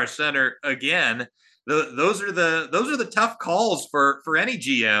all-star center again. Those are the tough calls for any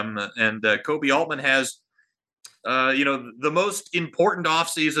GM, and Kobe Altman has the most important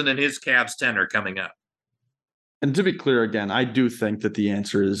offseason in his Cavs tenure coming up. And to be clear again, I do think that the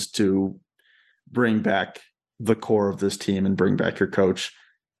answer is to bring back the core of this team and bring back your coach.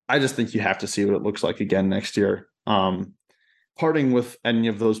 I just think you have to see what it looks like again next year. Parting with any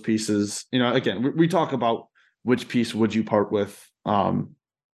of those pieces, again, we talk about which piece would you part with in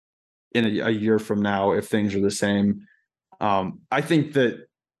a year from now if things are the same. I think that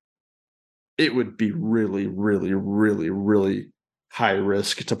it would be really, really, really, really high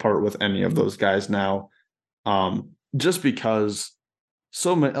risk to part with any of those guys now. Just because a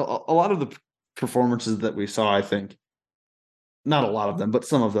lot of the performances that we saw, I think, not a lot of them, but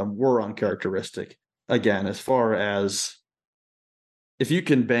some of them were uncharacteristic. Again, as far as if you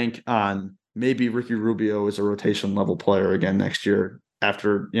can bank on maybe Ricky Rubio is a rotation level player again next year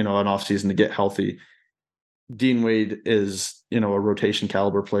after, an offseason to get healthy. Dean Wade is, a rotation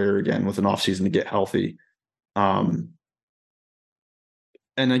caliber player again with an offseason to get healthy. And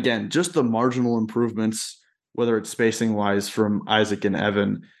again, just the marginal improvements, whether it's spacing wise from Isaac and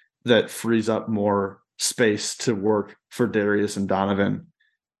Evan, that frees up more space to work for Darius and Donovan.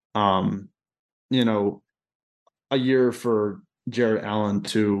 A year for Jarrett Allen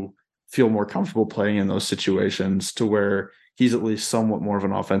to feel more comfortable playing in those situations to where he's at least somewhat more of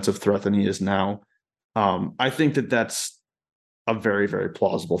an offensive threat than he is now. I think that that's a very, very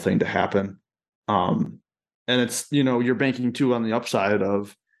plausible thing to happen. And it's, you're banking too on the upside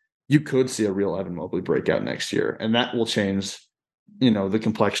of you could see a real Evan Mobley breakout next year, and that will change, the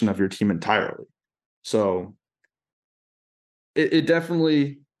complexion of your team entirely. So it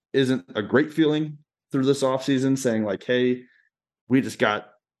definitely isn't a great feeling through this offseason saying like, hey, we just got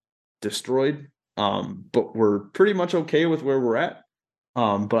destroyed, but we're pretty much okay with where we're at.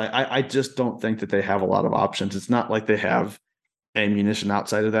 But I just don't think that they have a lot of options. It's not like they have ammunition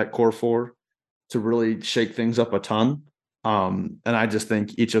outside of that core four to really shake things up a ton. And I just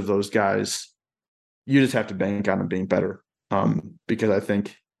think each of those guys, you just have to bank on them being better, because I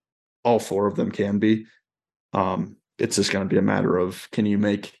think all four of them can be. It's just going to be a matter of, can you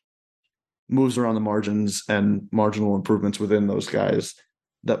make moves around the margins and marginal improvements within those guys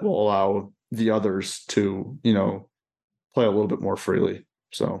that will allow the others to, play a little bit more freely.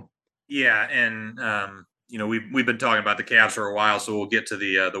 So, yeah. And, we've been talking about the Cavs for a while, so we'll get to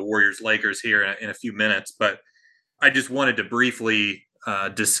the Warriors Lakers here in a few minutes, but I just wanted to briefly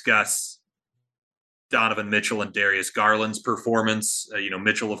discuss Donovan Mitchell and Darius Garland's performance.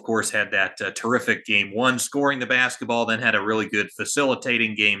 Mitchell, of course, had that terrific game one, scoring the basketball, then had a really good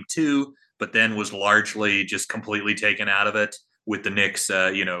facilitating game two, but then was largely just completely taken out of it with the Knicks,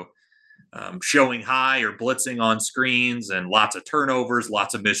 showing high or blitzing on screens and lots of turnovers,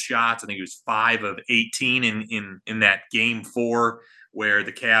 lots of missed shots. I think he was 5 of 18 in that game four, where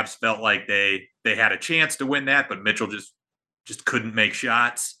the Cavs felt like they had a chance to win that, but Mitchell just couldn't make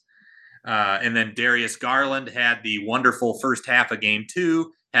shots. And then Darius Garland had the wonderful first half of game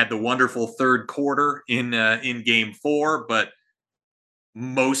two, had the wonderful third quarter in game four, but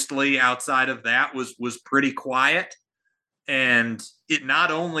mostly outside of that was pretty quiet. And it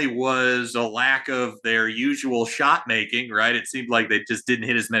not only was a lack of their usual shot making, right? It seemed like they just didn't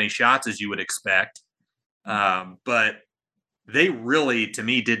hit as many shots as you would expect. But they really, to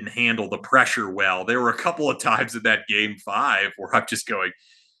me, didn't handle the pressure well. There were a couple of times in that game five where I'm just going,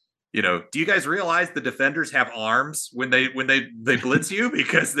 do you guys realize the defenders have arms when they blitz you?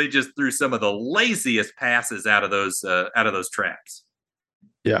 Because they just threw some of the laziest passes out of those traps.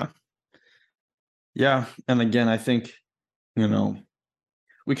 Yeah. Yeah. And again, I think,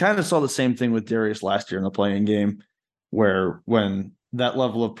 we kind of saw the same thing with Darius last year in the playing game, where when that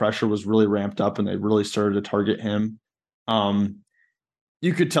level of pressure was really ramped up and they really started to target him,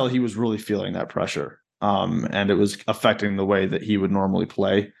 you could tell he was really feeling that pressure. And it was affecting the way that he would normally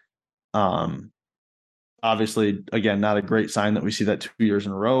play. Obviously, again, not a great sign that we see that 2 years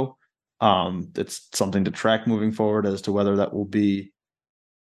in a row. It's something to track moving forward as to whether that will be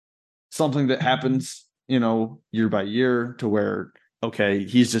something that happens, year by year, to where, okay,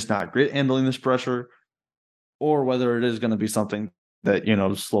 he's just not great handling this pressure, or whether it is going to be something that,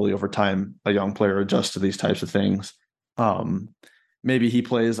 slowly over time, a young player adjusts to these types of things. Maybe he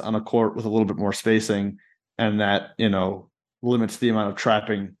plays on a court with a little bit more spacing, and that, limits the amount of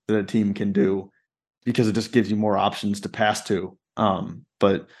trapping that a team can do, because it just gives you more options to pass to.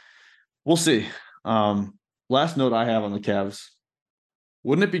 But we'll see. last note I have on the Cavs.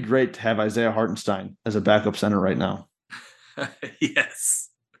 Wouldn't it be great to have Isaiah Hartenstein as a backup center right now? Yes.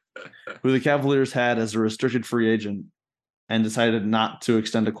 Who the Cavaliers had as a restricted free agent and decided not to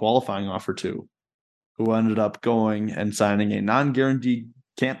extend a qualifying offer to, who ended up going and signing a non-guaranteed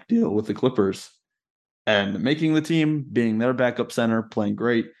camp deal with the Clippers and making the team, being their backup center, playing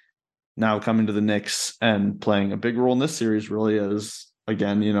great, now coming to the Knicks and playing a big role in this series really as,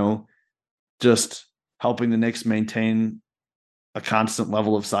 again, just helping the Knicks maintain a constant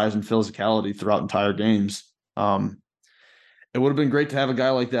level of size and physicality throughout entire games. It would have been great to have a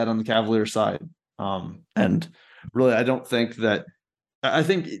guy like that on the Cavaliers side. And really, I think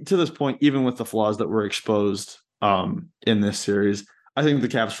to this point, even with the flaws that were exposed in this series, I think the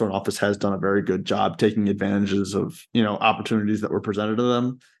Cavs front office has done a very good job taking advantages of, opportunities that were presented to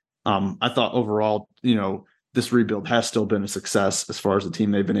them. I thought overall, this rebuild has still been a success as far as the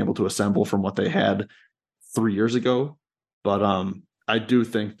team they've been able to assemble from what they had 3 years ago. But I do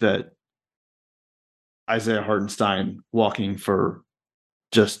think that Isaiah Hartenstein walking for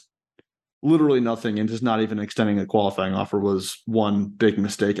just literally nothing and just not even extending a qualifying offer was one big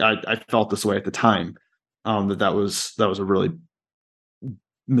mistake. I felt this way at the time, that was a really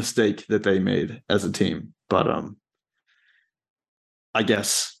mistake that they made as a team. But I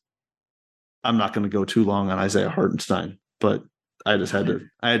guess I'm not going to go too long on Isaiah Hartenstein, but I had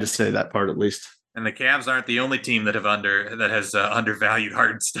to say that part at least. And the Cavs aren't the only team that has undervalued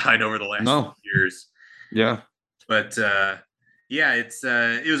Hartenstein over the last few years. Yeah. But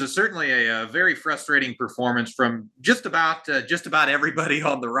it was certainly a very frustrating performance from just about everybody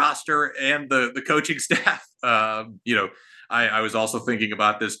on the roster and the coaching staff. I was also thinking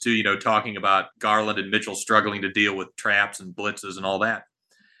about this too, talking about Garland and Mitchell struggling to deal with traps and blitzes and all that.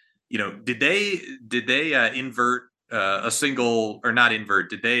 Did they invert a single, or not invert?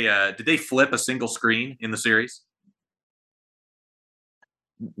 Did they flip a single screen in the series?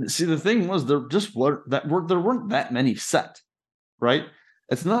 See, the thing was, there weren't that many set, right?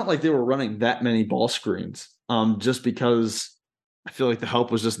 It's not like they were running that many ball screens, just because I feel like the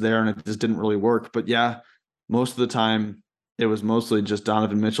help was just there and it just didn't really work. But yeah, most of the time it was mostly just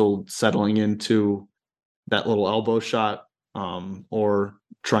Donovan Mitchell settling into that little elbow shot, or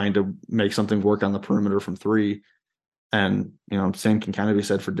trying to make something work on the perimeter from three. And, same can kind of be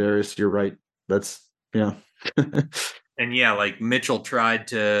said for Darius. You're right. That's, yeah. And yeah, like Mitchell tried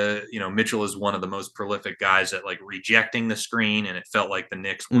to, Mitchell is one of the most prolific guys at like rejecting the screen. And it felt like the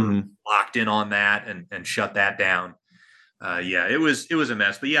Knicks were locked in on that and shut that down. It was a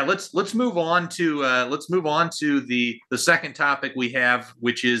mess. But yeah, let's move on to the second topic we have,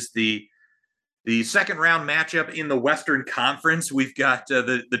 which is the second round matchup in the Western Conference. We've got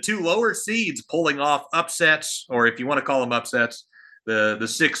the two lower seeds pulling off upsets, or if you want to call them upsets, the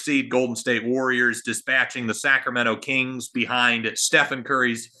 6th seed Golden State Warriors dispatching the Sacramento Kings behind Stephen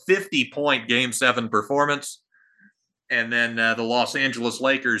Curry's 50-point Game 7 performance. And then the Los Angeles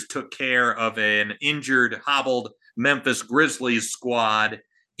Lakers took care of an injured, hobbled Memphis Grizzlies squad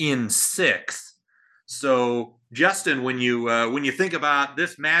in 6th. So, Justin, when you think about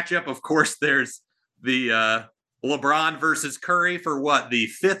this matchup, of course, there's the LeBron versus Curry for the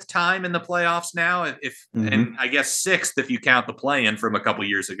 5th time in the playoffs now, and I guess 6th if you count the play-in from a couple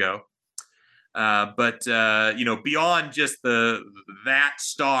years ago. But beyond just that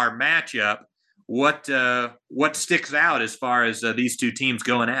star matchup, what sticks out as far as these two teams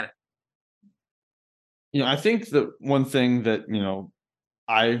going at it? I think the one thing that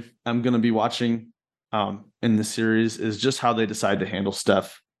I am going to be watching in the series is just how they decide to handle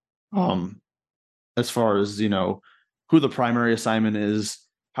Steph. As far as, who the primary assignment is,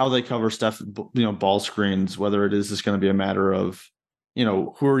 how they cover Steph, ball screens, whether it is just going to be a matter of,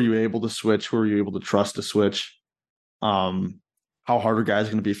 who are you able to switch? Who are you able to trust to switch? How hard are guys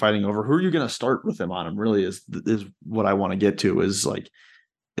going to be fighting over? Who are you going to start with him on him really is what I want to get to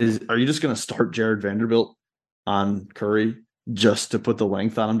are you just going to start Jared Vanderbilt on Curry just to put the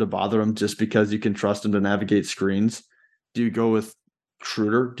length on him to bother him just because you can trust him to navigate screens? Do you go with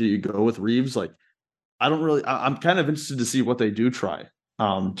Schroeder? Do you go with Reeves? I'm kind of interested to see what they do try,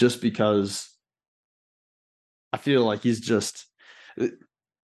 just because I feel like he's just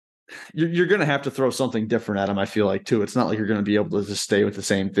you're going to have to throw something different at him. I feel like too. It's not like you're going to be able to just stay with the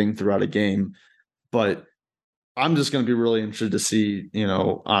same thing throughout a game, but I'm just going to be really interested to see,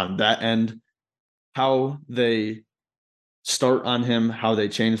 on that end, how they start on him, how they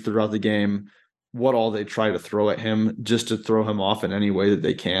change throughout the game, what all they try to throw at him just to throw him off in any way that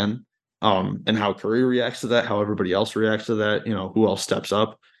they can. And how Curry reacts to that, how everybody else reacts to that, who else steps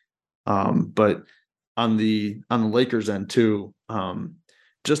up. But on the Lakers end too,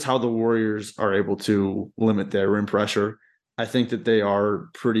 just how the Warriors are able to limit their rim pressure. I think that they are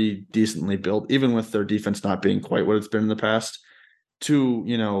pretty decently built, even with their defense not being quite what it's been in the past,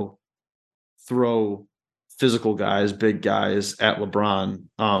 to, throw physical guys, big guys at LeBron,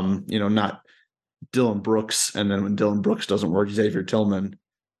 not Dylan Brooks. And then when Dylan Brooks doesn't work, Xavier Tillman.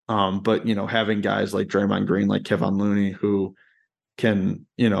 But, having guys like Draymond Green, like Kevon Looney, who can,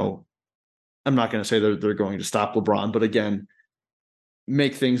 I'm not going to say they're going to stop LeBron, but again,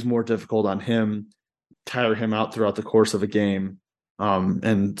 make things more difficult on him, tire him out throughout the course of a game.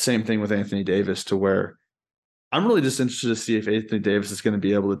 And same thing with Anthony Davis, to where I'm really just interested to see if Anthony Davis is going to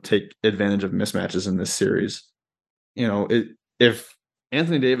be able to take advantage of mismatches in this series. If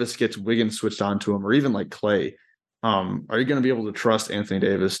Anthony Davis gets Wiggins switched on to him, or even like Clay, are you going to be able to trust Anthony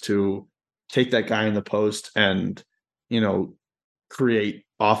Davis to take that guy in the post and, create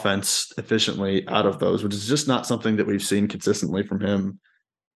offense efficiently out of those, which is just not something that we've seen consistently from him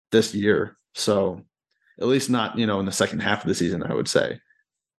this year. So at least not, in the second half of the season, I would say.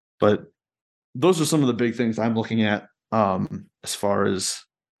 But those are some of the big things I'm looking at as far as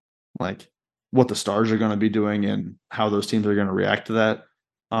like what the stars are going to be doing and how those teams are going to react to that.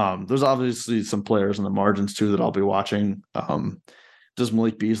 There's obviously some players in the margins too that I'll be watching. Does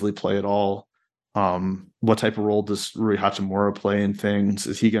Malik Beasley play at all? What type of role does Rui Hachimura play in things?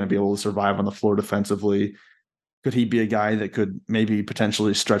 Is he going to be able to survive on the floor defensively? Could he be a guy that could maybe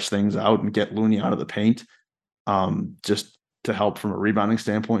potentially stretch things out and get Looney out of the paint, just to help from a rebounding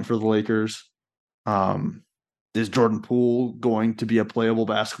standpoint for the Lakers? Is Jordan Poole going to be a playable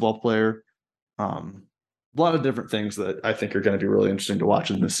basketball player? A lot of different things that I think are going to be really interesting to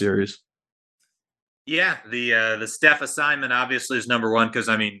watch in this series. Yeah, the Steph assignment obviously is number one, because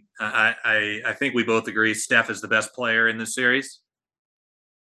I think we both agree Steph is the best player in this series.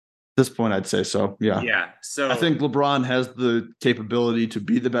 At this point, I'd say so. Yeah. Yeah. So I think LeBron has the capability to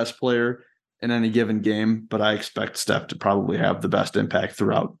be the best player in any given game, but I expect Steph to probably have the best impact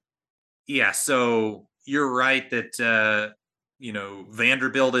throughout. Yeah. So you're right that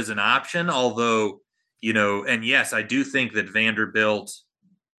Vanderbilt is an option, although and yes, I do think that Vanderbilt,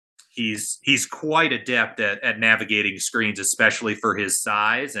 he's quite adept at navigating screens, especially for his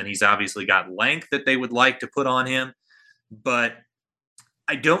size, and he's obviously got length that they would like to put on him. But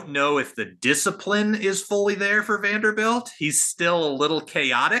I don't know if the discipline is fully there for Vanderbilt. He's still a little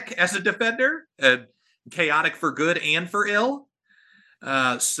chaotic as a defender, chaotic for good and for ill.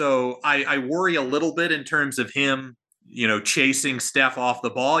 So I worry a little bit in terms of him, chasing Steph off the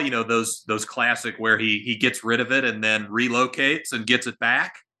ball, those classic where he gets rid of it and then relocates and gets it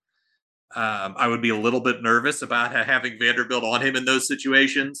back. I would be a little bit nervous about having Vanderbilt on him in those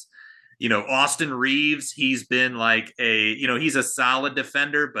situations. Austin Reeves, he's been like he's a solid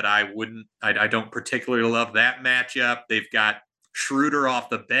defender, but I don't particularly love that matchup. They've got Schroeder off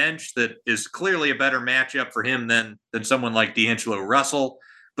the bench that is clearly a better matchup for him than someone like D'Angelo Russell.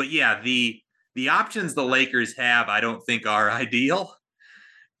 But yeah, the options the Lakers have, I don't think are ideal.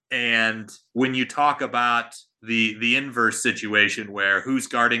 And when you talk about the inverse situation where who's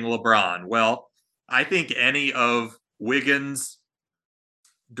guarding LeBron, well, I think any of Wiggins,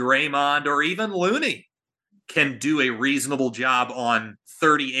 Draymond, or even Looney can do a reasonable job on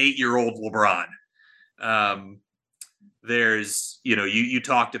 38-year-old LeBron. There's, you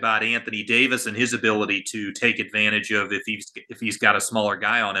talked about Anthony Davis and his ability to take advantage of if he's got a smaller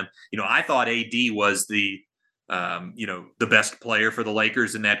guy on him. I thought AD was the best player for the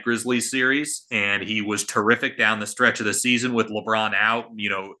Lakers in that Grizzlies series, and he was terrific down the stretch of the season with LeBron out,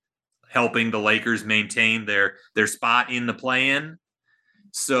 helping the Lakers maintain their spot in the play-in.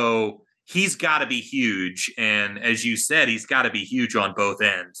 So he's got to be huge. And as you said, he's got to be huge on both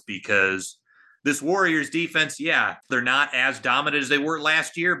ends, because this Warriors defense, yeah, they're not as dominant as they were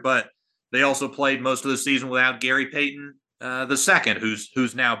last year, but they also played most of the season without Gary Payton the second,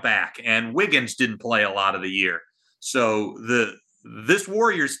 who's now back. And Wiggins didn't play a lot of the year. So this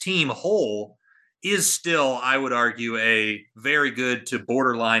Warriors team whole is still, I would argue, a very good to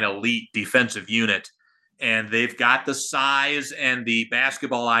borderline elite defensive unit. And they've got the size and the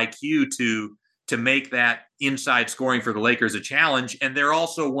basketball IQ to make that inside scoring for the Lakers a challenge. And they're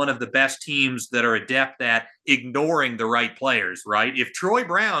also one of the best teams that are adept at ignoring the right players, right? If Troy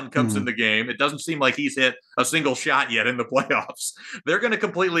Brown comes in the game, it doesn't seem like he's hit a single shot yet in the playoffs. They're going to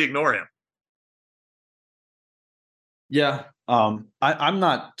completely ignore him. Yeah. I'm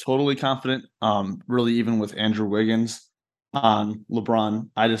not totally confident, really, even with Andrew Wiggins on LeBron.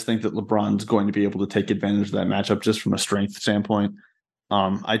 I just think that LeBron's going to be able to take advantage of that matchup just from a strength standpoint.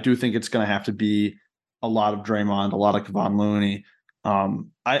 I do think it's going to have to be a lot of Draymond, a lot of Kevon Looney.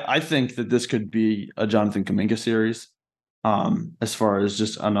 I think that this could be a Jonathan Kuminga series. as far as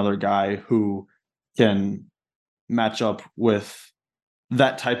just another guy who can match up with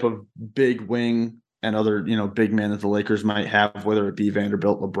that type of big wing and other, big man that the Lakers might have, whether it be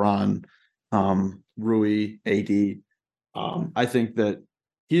Vanderbilt, LeBron, Rui, AD. I think that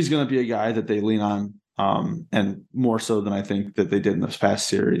he's going to be a guy that they lean on, and more so than I think that they did in this past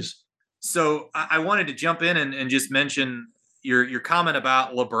series. So I wanted to jump in and just mention your comment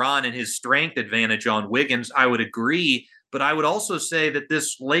about LeBron and his strength advantage on Wiggins. I would agree, but I would also say that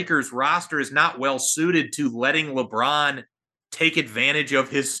this Lakers roster is not well suited to letting LeBron take advantage of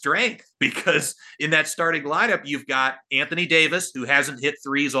his strength, because in that starting lineup, you've got Anthony Davis, who hasn't hit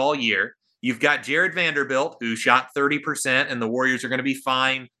threes all year. You've got Jared Vanderbilt, who shot 30%, and the Warriors are going to be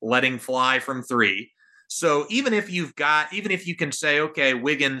fine letting fly from three. So even if you can say, okay,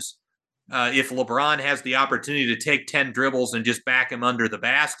 Wiggins, if LeBron has the opportunity to take 10 dribbles and just back him under the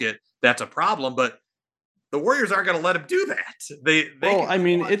basket, that's a problem. But the Warriors aren't going to let him do that.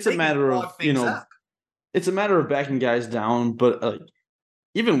 It's a matter of, it's a matter of backing guys down. But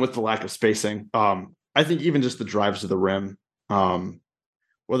even with the lack of spacing, I think even just the drives to the rim,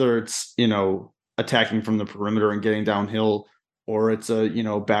 whether it's, attacking from the perimeter and getting downhill, or it's a,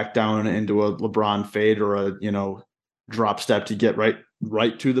 back down into a LeBron fade or a, drop step to get right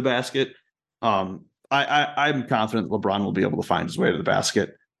to the basket. I'm confident LeBron will be able to find his way to the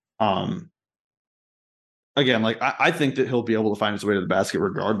basket. Again, I think that he'll be able to find his way to the basket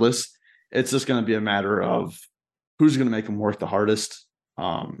regardless. It's just going to be a matter of who's going to make him work the hardest,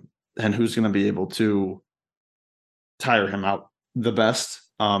 and who's going to be able to tire him out the best.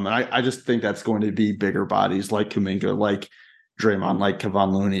 And I just think that's going to be bigger bodies like Kuminga, like Draymond, like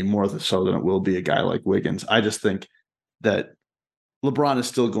Kevon Looney, more so than it will be a guy like Wiggins. I just think that LeBron is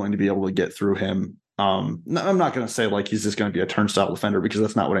still going to be able to get through him. I'm not going to say he's just going to be a turnstile defender, because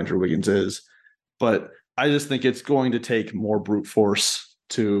that's not what Andrew Wiggins is. But I just think it's going to take more brute force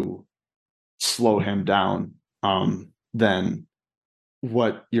to slow him down than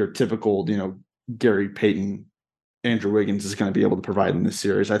what your typical, Gary Payton, Andrew Wiggins is going to be able to provide in this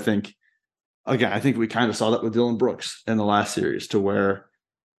series. I think we kind of saw that with Dylan Brooks in the last series, to where,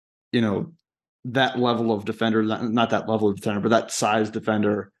 that level of defender, not that level of defender, but that size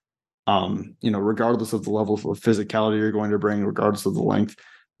defender, regardless of the level of physicality you're going to bring, regardless of the length,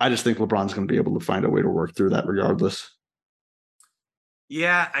 I just think LeBron's going to be able to find a way to work through that regardless.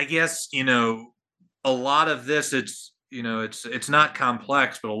 Yeah, I guess, a lot of this, it's not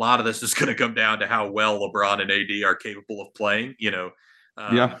complex, but a lot of this is going to come down to how well LeBron and AD are capable of playing.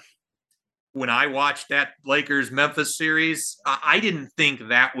 When I watched that Lakers-Memphis series, I didn't think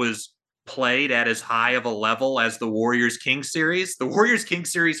that was played at as high of a level as the Warriors-Kings series. The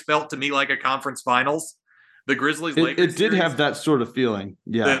Warriors-Kings series felt to me like a conference finals. The Grizzlies-Lakers it did have that sort of feeling.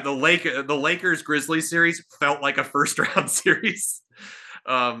 Yeah. The Lakers-Grizzlies series felt like a first-round series.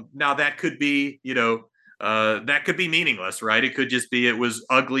 Now that could be, that could be meaningless, right? It could just be it was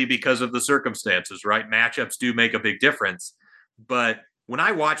ugly because of the circumstances, right? Matchups do make a big difference. But when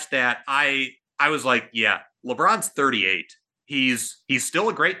I watched that, I was like, yeah, LeBron's 38. He's still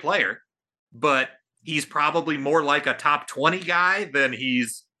a great player, but he's probably more like a top 20 guy than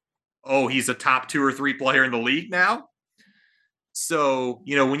he's a top 2 or 3 player in the league now. So,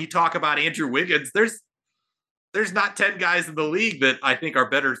 when you talk about Andrew Wiggins, there's not 10 guys in the league that I think are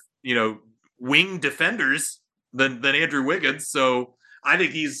better, wing defenders than Andrew Wiggins. So I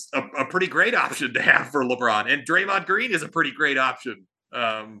think he's a pretty great option to have for LeBron. And Draymond Green is a pretty great option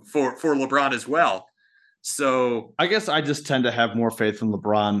for LeBron as well. So I guess I just tend to have more faith in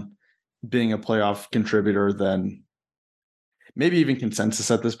LeBron being a playoff contributor than maybe even consensus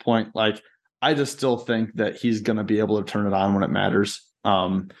at this point. I just still think that he's going to be able to turn it on when it matters.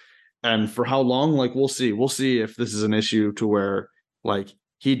 And for how long, we'll see. We'll see if this is an issue to where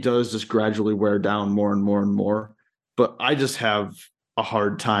he does just gradually wear down more and more and more. But I just have a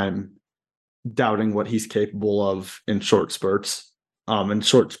hard time doubting what he's capable of in short spurts. And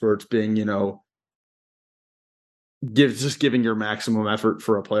short spurts being, giving your maximum effort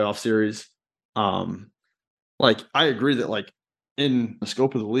for a playoff series. I agree that in the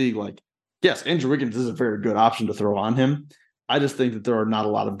scope of the league, yes, Andrew Wiggins is a very good option to throw on him. I just think that there are not a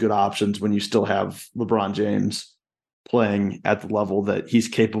lot of good options when you still have LeBron James playing at the level that he's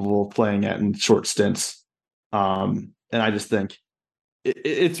capable of playing at in short stints. And I just think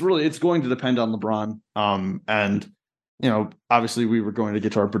it's going to depend on LeBron. And obviously we were going to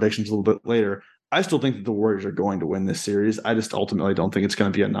get to our predictions a little bit later. I still think that the Warriors are going to win this series. I just ultimately don't think it's going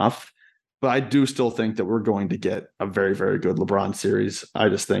to be enough. But I do still think that we're going to get a very, very good LeBron series. I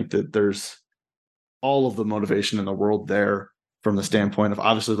just think that there's all of the motivation in the world there from the standpoint of,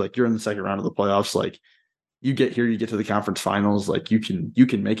 obviously, you're in the second round of the playoffs. you get here, you get to the conference finals, like you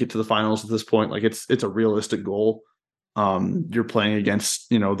can make it to the finals at this point. Like it's a realistic goal. You're playing against,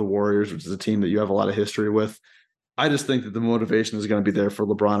 the Warriors, which is a team that you have a lot of history with. I just think that the motivation is going to be there for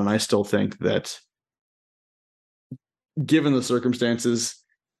LeBron. And I still think that given the circumstances,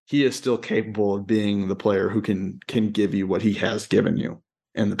 he is still capable of being the player who can give you what he has given you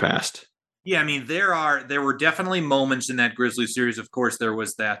in the past. Yeah, I mean, there were definitely moments in that Grizzlies series. Of course, there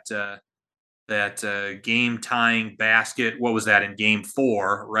was that game tying basket. What was that in Game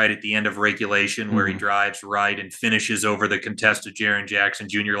 4? Right at the end of regulation, where he drives right and finishes over the contested Jaren Jackson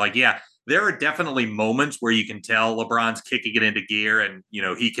Jr. Like, yeah, there are definitely moments where you can tell LeBron's kicking it into gear, and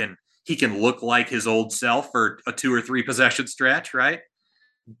he can look like his old self for a 2 or 3 possession stretch, right?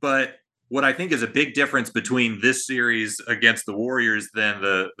 But what I think is a big difference between this series against the Warriors than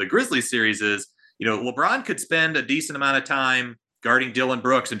the Grizzlies series is, LeBron could spend a decent amount of time guarding Dillon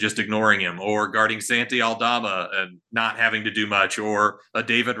Brooks and just ignoring him, or guarding Santi Aldama and not having to do much, or a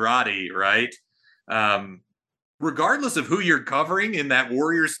David Roddy, right? Regardless of who you're covering in that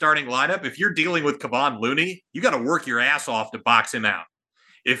Warriors starting lineup, if you're dealing with Kevon Looney, you got to work your ass off to box him out.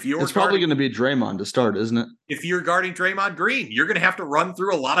 It's probably going to be Draymond to start, isn't it? If you're guarding Draymond Green, you're going to have to run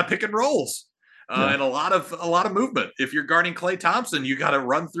through a lot of pick and rolls and a lot of movement. If you're guarding Klay Thompson, you got to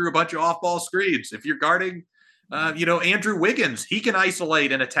run through a bunch of off-ball screens. If you're guarding, Andrew Wiggins, he can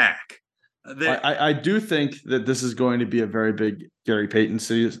isolate and attack. I do think that this is going to be a very big Gary Payton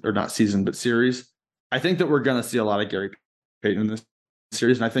series, or not season, but series. I think that we're going to see a lot of Gary Payton in this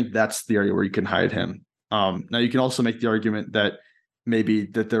series, and I think that's the area where you can hide him. Now, you can also make the argument that maybe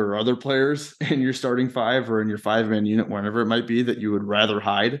that there are other players in your starting 5 or in your 5-man unit, whenever it might be, that you would rather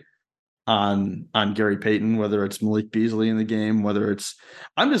hide on Gary Payton, whether it's Malik Beasley in the game,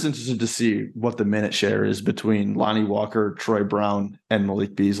 I'm just interested to see what the minute share is between Lonnie Walker, Troy Brown, and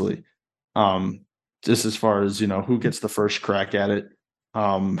Malik Beasley. Just as far as, who gets the first crack at it,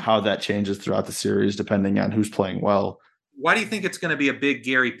 how that changes throughout the series, depending on who's playing well. Why do you think it's going to be a big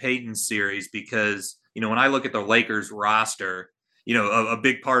Gary Payton series? Because, when I look at the Lakers roster, a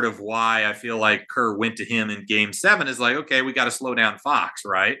big part of why I feel like Kerr went to him in Game 7 is like, okay, we got to slow down Fox,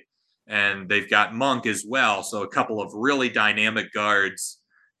 right? And they've got Monk as well. So a couple of really dynamic guards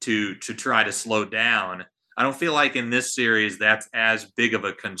to try to slow down. I don't feel like in this series that's as big of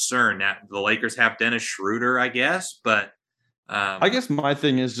a concern. Now, the Lakers have Dennis Schroeder, I guess, but I guess my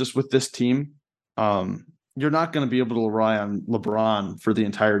thing is just with this team, you're not going to be able to rely on LeBron for the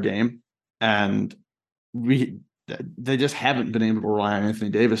entire game. And they just haven't been able to rely on Anthony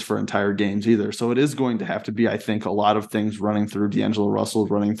Davis for entire games either. So it is going to have to be, I think, a lot of things running through D'Angelo Russell,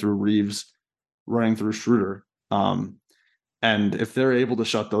 running through Reeves, running through Schroeder. And if they're able to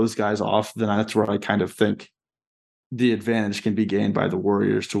shut those guys off, then that's where I kind of think the advantage can be gained by the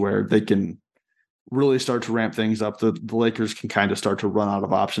Warriors, to where they can really start to ramp things up. The Lakers can kind of start to run out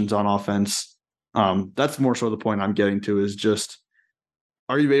of options on offense. That's more so the point I'm getting to, is just,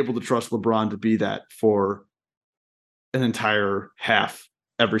 are you able to trust LeBron to be that for an entire half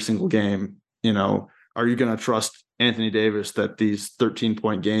every single game? Are you going to trust Anthony Davis that these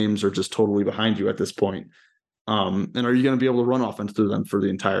 13-point games are just totally behind you at this point? And are you going to be able to run offense through them for the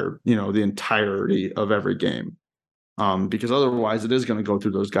entirety of every game? Because otherwise it is going to go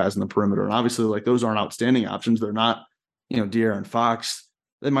through those guys in the perimeter. And obviously, like, those aren't outstanding options. They're not, De'Aaron Fox.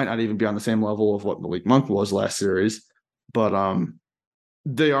 They might not even be on the same level of what Malik Monk was last series, but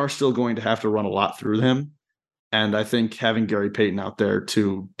they are still going to have to run a lot through him. And I think having Gary Payton out there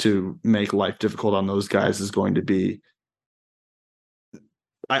to make life difficult on those guys is going to be,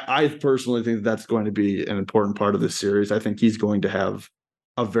 I personally think that's going to be an important part of this series. I think he's going to have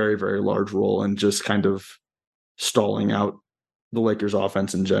a very, very large role in just kind of stalling out the Lakers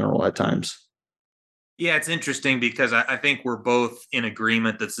offense in general at times. Yeah, it's interesting because I think we're both in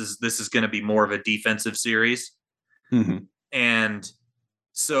agreement that this is going to be more of a defensive series. Mm-hmm. And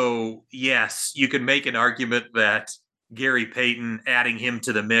so, yes, you can make an argument that Gary Payton, adding him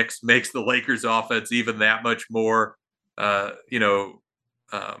to the mix, makes the Lakers offense even that much more, I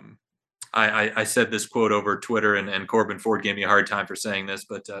said this quote over Twitter, and Corbin Ford gave me a hard time for saying this,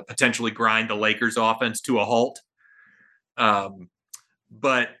 but potentially grind the Lakers offense to a halt.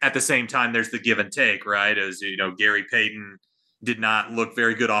 But at the same time, there's the give and take, right? As Gary Payton did not look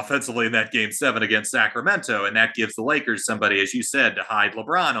very good offensively in that Game 7 against Sacramento, and that gives the Lakers somebody, as you said, to hide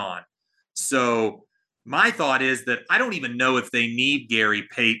LeBron on. So my thought is that I don't even know if they need Gary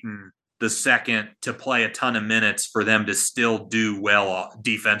Payton the second to play a ton of minutes for them to still do well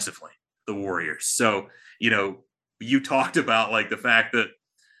defensively, the Warriors. So, you talked about like the fact that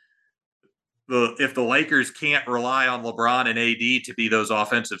if the Lakers can't rely on LeBron and AD to be those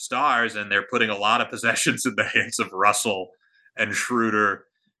offensive stars, and they're putting a lot of possessions in the hands of Russell and Schroeder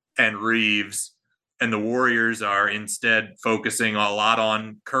and Reeves, and the Warriors are instead focusing a lot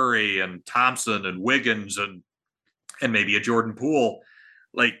on Curry and Thompson and Wiggins and maybe a Jordan Poole,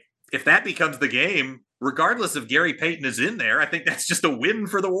 like if that becomes the game, regardless if Gary Payton is in there, I think that's just a win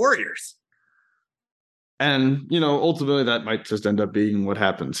for the Warriors. And, ultimately that might just end up being what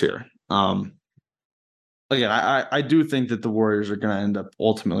happens here. Again, I do think that the Warriors are going to end up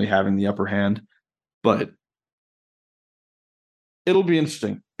ultimately having the upper hand, but it'll be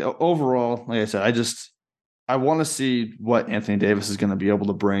interesting. Overall, like I said, I want to see what Anthony Davis is going to be able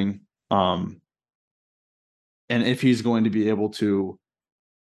to bring. And if he's going to be able to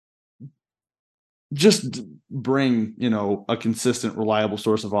just bring, a consistent, reliable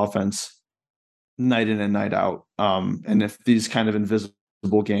source of offense night in and night out. And if these kind of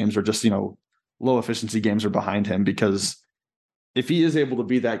invisible games are just, low efficiency games are behind him, because if he is able to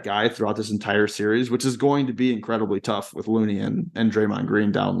be that guy throughout this entire series, which is going to be incredibly tough with Looney and Draymond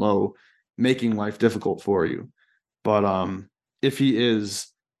Green down low, making life difficult for you. But if he is,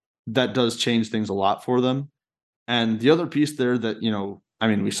 that does change things a lot for them. And the other piece there that,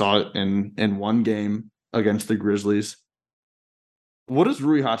 we saw it in one game against the Grizzlies. What is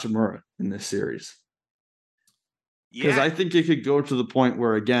Rui Hachimura in this series? Because I think it could go to the point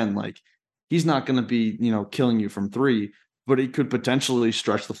where, again, like, he's not going to be, killing you from three, but he could potentially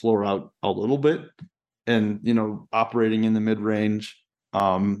stretch the floor out a little bit and, operating in the mid-range.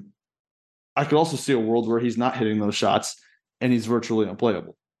 I could also see a world where he's not hitting those shots and he's virtually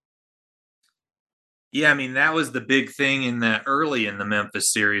unplayable. Yeah, that was the big thing early in the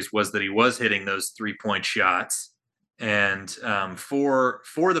Memphis series, was that he was hitting those 3-point shots. And for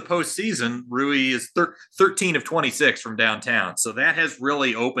the postseason, Rui is 13 of 26 from downtown. So that has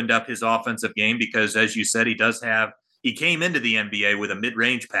really opened up his offensive game, because, as you said, he came into the NBA with a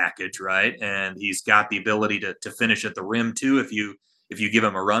mid-range package, right? And he's got the ability to finish at the rim too, if you give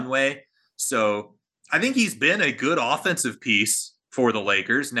him a runway. So I think he's been a good offensive piece for the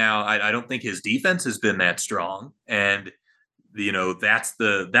Lakers. Now, I don't think his defense has been that strong. And that's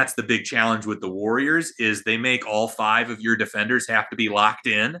the big challenge with the Warriors, is they make all 5 of your defenders have to be locked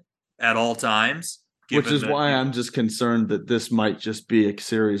in at all times. Which is why I'm just concerned that this might just be a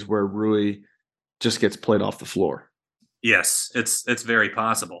series where Rui just gets played off the floor. Yes, it's very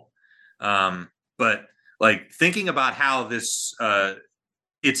possible. But like, thinking about how this,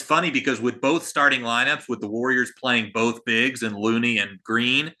 it's funny because with both starting lineups, with the Warriors playing both bigs and Looney and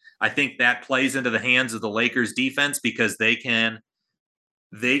Green, I think that plays into the hands of the Lakers defense, because they can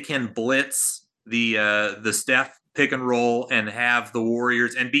blitz the Steph pick and roll and have the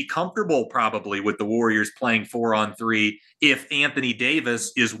Warriors, and be comfortable probably with the Warriors playing 4-on-3 if Anthony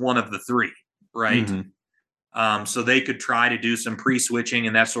Davis is one of the 3, right? Mm-hmm. So they could try to do some pre-switching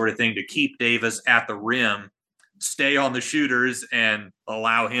and that sort of thing to keep Davis at the rim, stay on the shooters, and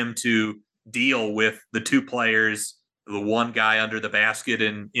allow him to deal with the 2 players, the one guy under the basket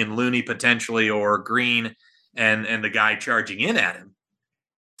in Looney potentially, or Green, and the guy charging in at him.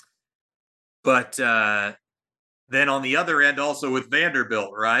 But then on the other end, also with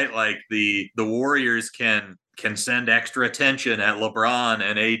Vanderbilt, right? Like the Warriors can send extra attention at LeBron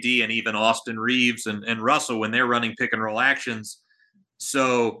and AD and even Austin Reeves and Russell when they're running pick and roll actions.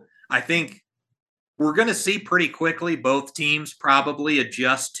 So I think we're going to see pretty quickly both teams probably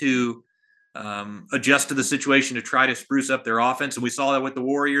adjust to the situation to try to spruce up their offense. And we saw that with the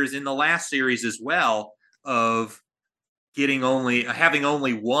Warriors in the last series as well, of having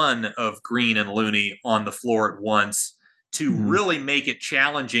only one of Green and Looney on the floor at once, to really make it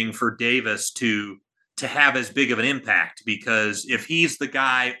challenging for Davis to have as big of an impact. Because if he's the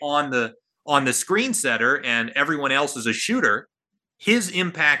guy on the screen setter and everyone else is a shooter, his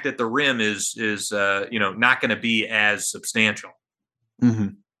impact at the rim is not going to be as substantial. Mm-hmm.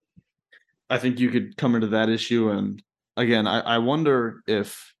 I think you could come into that issue. And again, I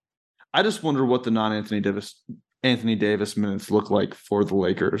just wonder what the non-Anthony Davis minutes look like for the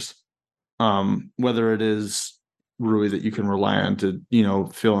Lakers. Whether it is Rui that you can rely on to,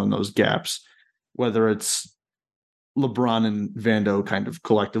 fill in those gaps, whether it's LeBron and Vando kind of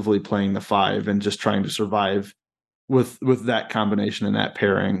collectively playing the 5 and just trying to survive with that combination and that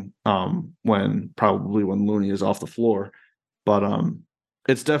pairing, when Looney is off the floor. But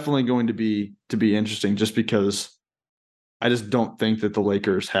it's definitely going to be interesting, just because I just don't think that the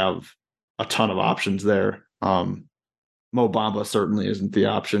Lakers have a ton of options there. Mo Bamba certainly isn't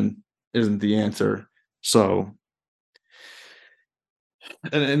the answer. So,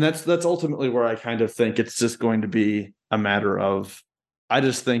 and that's ultimately where I kind of think it's just going to be a matter of, I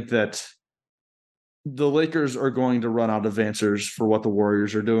just think that the Lakers are going to run out of answers for what the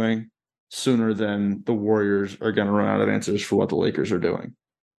Warriors are doing sooner than the Warriors are going to run out of answers for what the Lakers are doing.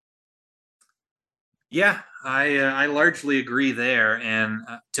 Yeah, I largely agree there. And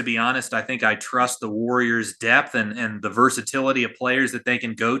to be honest, I think I trust the Warriors' depth and the versatility of players that they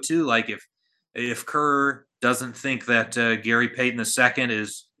can go to. Like if Kerr doesn't think that Gary Payton II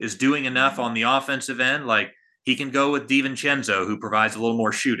is doing enough on the offensive end, like he can go with DiVincenzo, who provides a little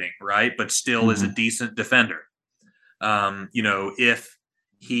more shooting, right? But still is a decent defender. If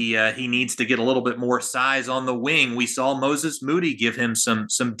he needs to get a little bit more size on the wing, we saw Moses Moody give him some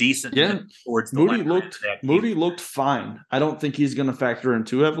decent towards the Moody looked fine. I don't think he's going to factor in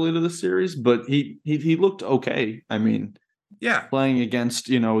too heavily to the series, but he looked okay. I mean, playing against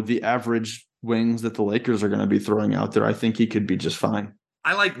the average wings that the Lakers are going to be throwing out there, I think he could be just fine.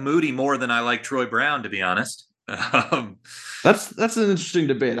 I like Moody more than I like Troy Brown, to be honest. That's an interesting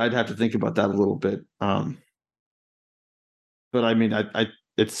debate. I'd have to think about that a little bit. But I mean,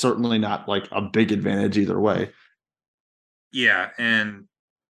 it's certainly not like a big advantage either way. Yeah, and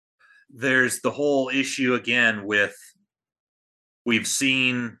there's the whole issue again with we've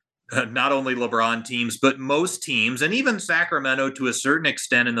seen not only LeBron teams, but most teams, and even Sacramento to a certain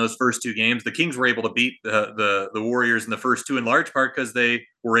extent in those first two games. The Kings were able to beat the Warriors in the first two in large part because they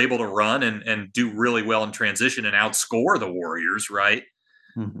were able to run and do really well in transition and outscore the Warriors, right?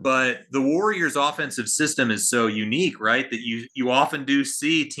 Mm-hmm. But the Warriors' offensive system is so unique, right, that you often do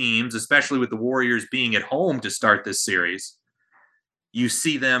see teams, especially with the Warriors being at home to start this series, you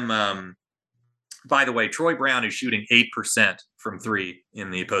see them by the way, Troy Brown is shooting 8% from three in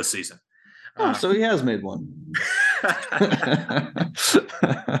the postseason. So he has made one.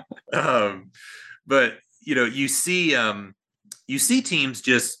 But you see teams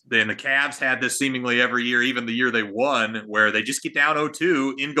and the Cavs had this seemingly every year, even the year they won, where they just get down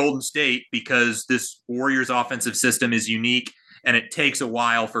 0-2 in Golden State because this Warriors offensive system is unique and it takes a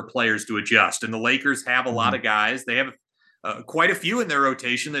while for players to adjust. And the Lakers have a lot of guys. They have quite a few in their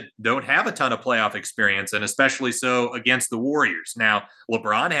rotation that don't have a ton of playoff experience, and especially so against the Warriors. Now,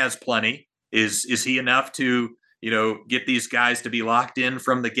 LeBron has plenty. Is he enough to, get these guys to be locked in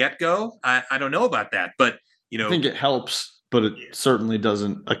from the get-go? I don't know about that, but, I think it helps, but it certainly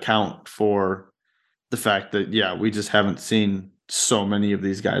doesn't account for the fact that, we just haven't seen so many of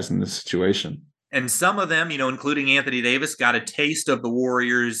these guys in this situation. And some of them, including Anthony Davis, got a taste of the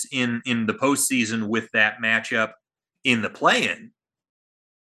Warriors in the postseason with that matchup in the play-in.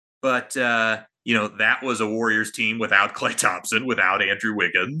 But, that was a Warriors team without Klay Thompson, without Andrew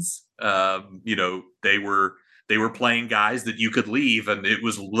Wiggins. They were playing guys that you could leave, and it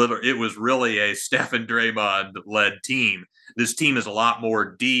was really a Steph and Draymond-led team. This team is a lot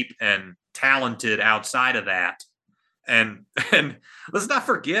more deep and talented outside of that. And let's not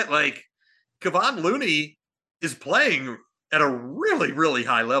forget, Kevon Looney is playing at a really, really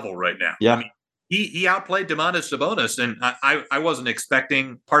high level right now. Yeah. I mean, he outplayed Domantas Sabonis, and I wasn't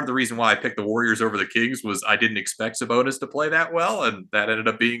expecting. Part of the reason why I picked the Warriors over the Kings was I didn't expect Sabonis to play that well, and that ended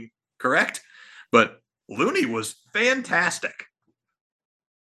up being correct. But Looney was fantastic.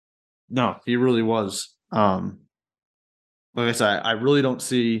 No, he really was. Like I said, I really don't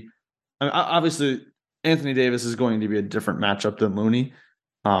see. Obviously, Anthony Davis is going to be a different matchup than Looney.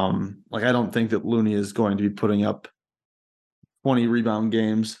 I don't think that Looney is going to be putting up 20 rebound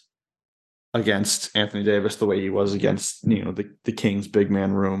games against Anthony Davis the way he was against the Kings big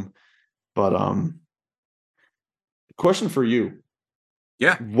man room. But question for you.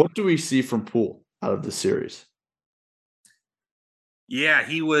 Yeah. What do we see from Poole out of the series? Yeah,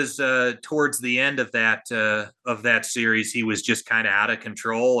 he was towards the end of that series, he was just kind of out of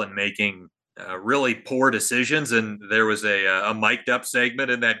control and making really poor decisions. And there was a mic'd up segment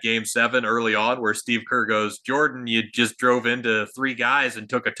in that game 7 early on where Steve Kerr goes, "Jordan, you just drove into 3 guys and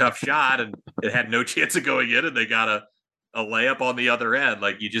took a tough shot and it had no chance of going in, and they got a layup on the other end.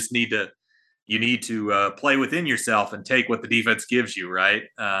 Like, you just need to play within yourself and take what the defense gives you." Right.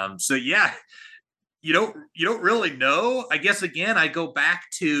 So yeah, you don't really know. I guess, again, I go back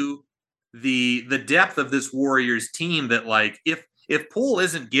to the depth of this Warriors team that, if Poole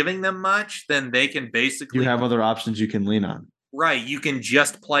isn't giving them much, then they can basically... You have other options you can lean on. Right. You can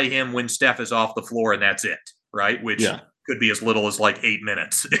just play him when Steph is off the floor and that's it. Right. Which could be as little as 8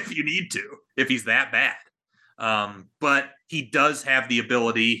 minutes if you need to, if he's that bad. But he does have the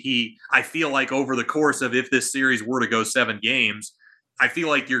ability. I feel like over the course of, if this series were to go 7 games, I feel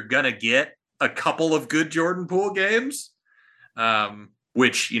like you're going to get a couple of good Jordan Poole games,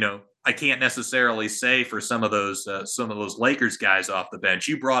 which, I can't necessarily say for some of those Lakers guys off the bench.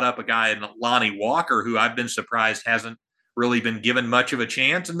 You brought up a guy in Lonnie Walker, who I've been surprised hasn't really been given much of a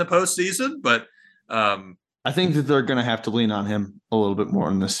chance in the postseason, but I think that they're going to have to lean on him a little bit more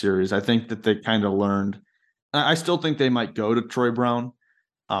in this series. I think that they kind of learned. I still think they might go to Troy Brown,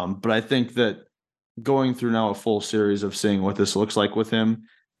 but I think that going through now a full series of seeing what this looks like with him,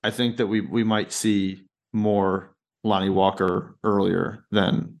 I think that we might see more Lonnie Walker earlier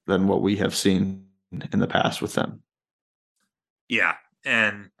than what we have seen in the past with them. Yeah,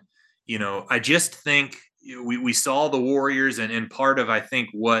 and I just think we saw the Warriors, and part of I think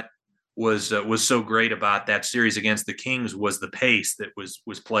what was so great about that series against the Kings was the pace that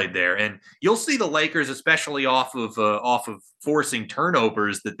was played there. And you'll see the Lakers, especially off of forcing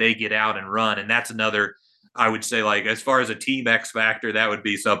turnovers, that they get out and run. And that's another, I would say, like, as far as a team X factor, that would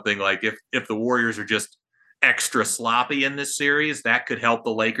be something like if the Warriors are just extra sloppy in this series, that could help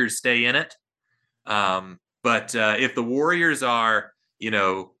the Lakers stay in it. But if the Warriors are,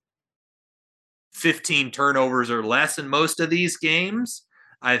 15 turnovers or less in most of these games,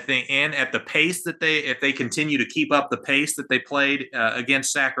 I think, and at the pace that if they continue to keep up the pace that they played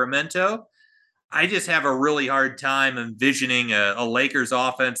against Sacramento, I just have a really hard time envisioning a Lakers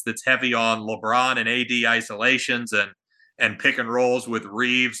offense that's heavy on LeBron and AD isolations and pick and rolls with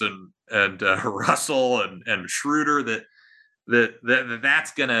Reeves and Russell and Schroeder that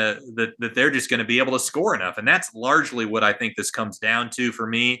they're just gonna be able to score enough. And that's largely what I think this comes down to for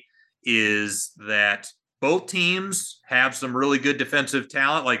me, is that both teams have some really good defensive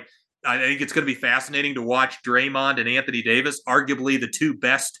talent. Like, I think it's going to be fascinating to watch Draymond and Anthony Davis, arguably the two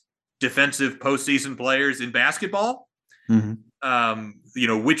best defensive postseason players in basketball.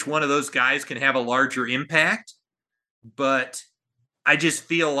 Mm-hmm. Which one of those guys can have a larger impact? But I just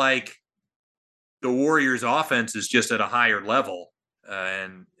feel like the Warriors' offense is just at a higher level.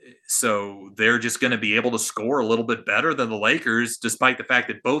 And so they're just going to be able to score a little bit better than the Lakers, despite the fact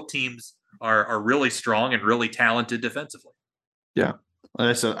that both teams are really strong and really talented defensively. Yeah. Like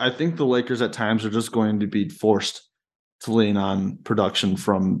I said, I think the Lakers at times are just going to be forced to lean on production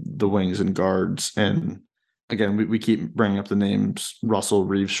from the wings and guards. And again, we keep bringing up the names Russell,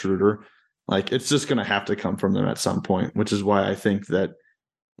 Reeves, Schroeder. Like, it's just going to have to come from them at some point, which is why I think that,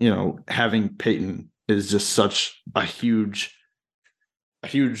 having Peyton is just such a huge,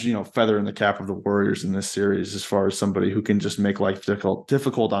 feather in the cap of the Warriors in this series, as far as somebody who can just make life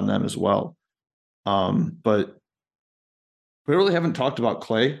difficult on them as well. But we really haven't talked about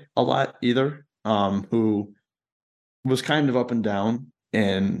Klay a lot either, who was kind of up and down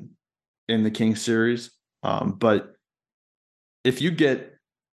in the Kings series. But if you get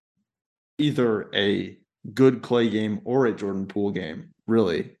either a good Klay game or a Jordan Poole game,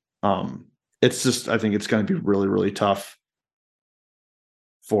 really, it's just, I think it's going to be really, really tough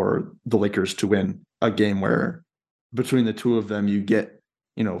for the Lakers to win a game where between the two of them you get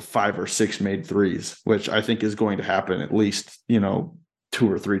 5 or 6 made threes, which I think is going to happen at least 2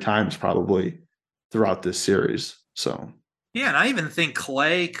 or 3 times probably throughout this series. So yeah, and I even think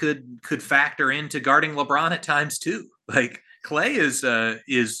Klay could factor into guarding LeBron at times too. Like, Klay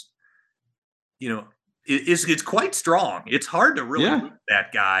is quite strong. It's hard to really move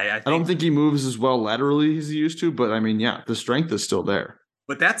that guy. I don't think he moves as well laterally as he used to, but I mean, yeah, the strength is still there.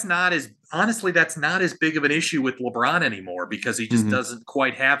 But that's not as big of an issue with LeBron anymore, because he just doesn't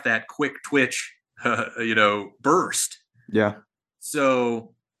quite have that quick twitch, burst. Yeah.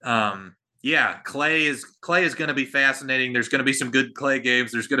 So, Klay is going to be fascinating. There's going to be some good Klay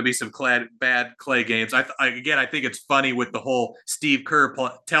games. There's going to be some bad Klay games. I think it's funny with the whole Steve Kerr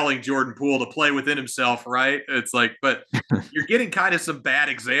telling Jordan Poole to play within himself, right? It's like, but you're getting kind of some bad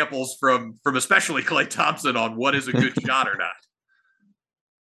examples from especially Klay Thompson on what is a good shot or not.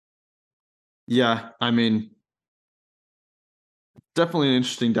 Yeah, I mean, definitely an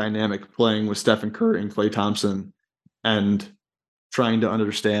interesting dynamic playing with Stephen Curry and Klay Thompson and trying to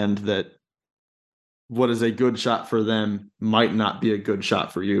understand that what is a good shot for them might not be a good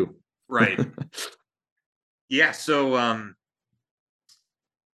shot for you. Right. Yeah. So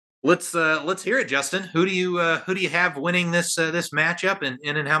let's hear it, Justin. Who do you have winning this matchup, and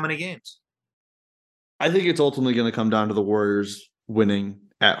in how many games? I think it's ultimately going to come down to the Warriors winning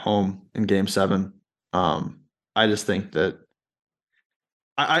at home in Game 7. I just think that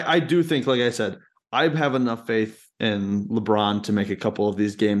I do think, like I said, I have enough faith in LeBron to make a couple of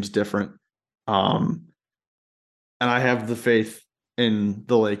these games different. And I have the faith in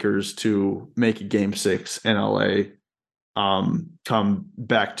the Lakers to make a Game 6 in LA come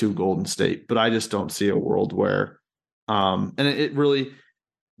back to Golden State. But I just don't see a world where and it really,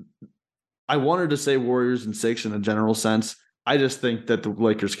 I wanted to say Warriors in 6 in a general sense. I just think that the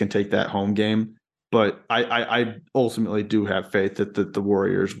Lakers can take that home game, but I ultimately do have faith that the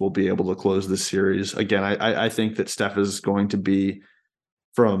Warriors will be able to close this series. Again, I think that Steph is going to be,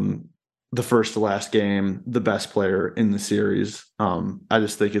 from the first to last game, the best player in the series. I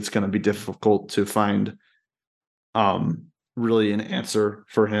just think it's going to be difficult to find really an answer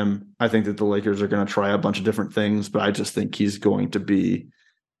for him. I think that the Lakers are going to try a bunch of different things, but I just think he's going to be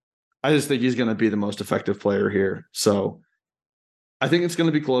the most effective player here. So I think it's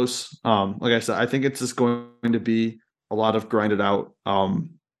going to be close. Like I said, I think it's just going to be a lot of grinded out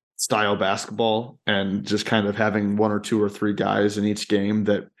style basketball and just kind of having one or two or three guys in each game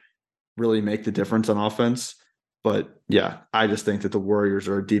that really make the difference on offense. But yeah, I just think that the Warriors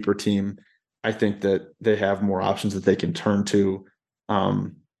are a deeper team. I think that they have more options that they can turn to.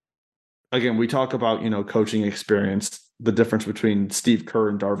 Again, we talk about, coaching experience. The difference between Steve Kerr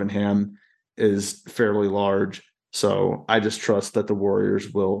and Darvin Ham is fairly large. So I just trust that the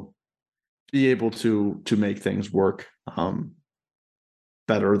Warriors will be able to make things work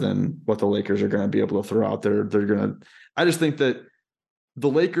better than what the Lakers are going to be able to throw out there. I just think that the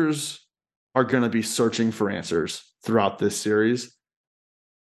Lakers are going to be searching for answers throughout this series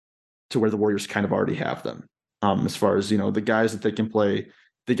to where the Warriors kind of already have them. As far as, the guys that they can play,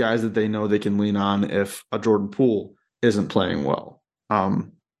 the guys that they know they can lean on if a Jordan Poole isn't playing well.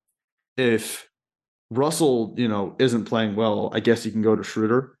 If Russell, isn't playing well, I guess you can go to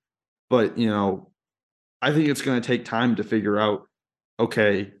Schroeder. But, I think it's going to take time to figure out,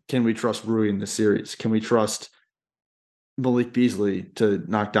 okay, can we trust Rui in this series? Can we trust Malik Beasley to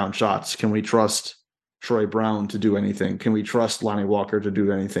knock down shots? Can we trust Troy Brown to do anything? Can we trust Lonnie Walker to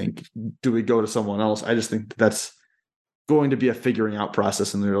do anything? Do we go to someone else? I just think that's going to be a figuring out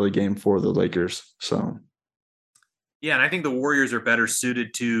process in the early game for the Lakers. So, yeah, and I think the Warriors are better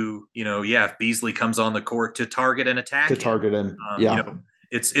suited to, if Beasley comes on the court to target and attack. Target him. Yeah.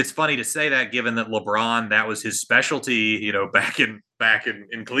 It's funny to say that, given that LeBron, that was his specialty, back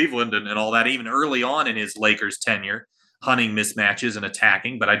in Cleveland and all that, even early on in his Lakers tenure, hunting mismatches and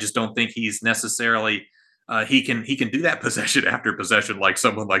attacking. But I just don't think he's necessarily he can do that possession after possession like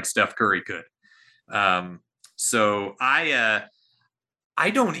someone like Steph Curry could. So I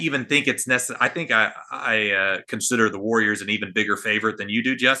don't even think it's necessary. I think I consider the Warriors an even bigger favorite than you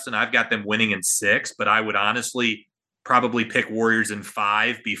do, Justin. I've got them winning in 6, but I would honestly probably pick Warriors in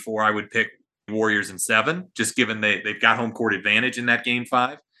 5 before I would pick Warriors in 7, just given they've got home court advantage in that game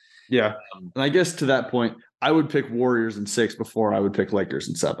 5. Yeah. And I guess to that point, I would pick Warriors in 6 before I would pick Lakers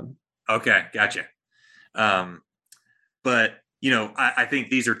in 7. Okay. Gotcha. But I think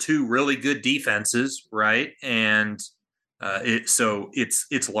these are two really good defenses, right? And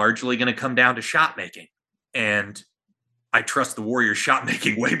it's largely going to come down to shot making, and I trust the Warriors shot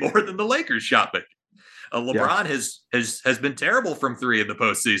making way more than the Lakers shot making. LeBron has been terrible from 3 in the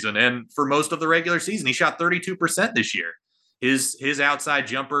postseason, and for most of the regular season, he shot 32% this year. His outside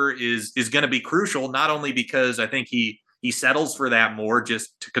jumper is going to be crucial, not only because I think he settles for that more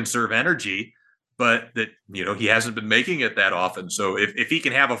just to conserve energy, but that he hasn't been making it that often. So if he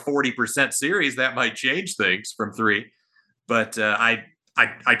can have a 40% series, that might change things from 3. But I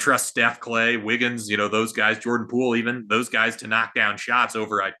trust Steph, Clay, Wiggins, those guys, Jordan Poole, even those guys to knock down shots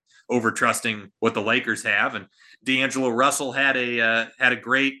over trusting what the Lakers have. And D'Angelo Russell had a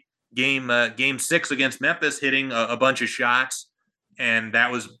great game 6 against Memphis, hitting a bunch of shots, and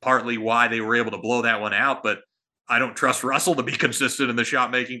that was partly why they were able to blow that one out. But I don't trust Russell to be consistent in the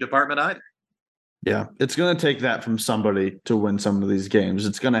shot making department either. Yeah, it's going to take that from somebody to win some of these games.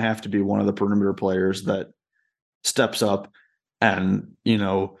 It's going to have to be one of the perimeter players that steps up and,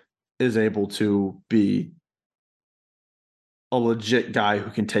 is able to be a legit guy who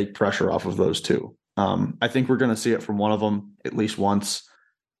can take pressure off of those two. I think we're going to see it from one of them at least once.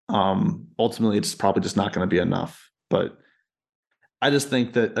 Ultimately, it's probably just not going to be enough. But I just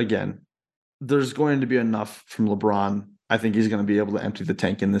think that, again, there's going to be enough from LeBron. I think he's going to be able to empty the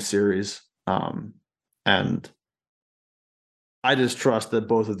tank in this series. And I just trust that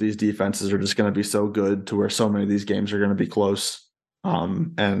both of these defenses are just going to be so good to where so many of these games are going to be close.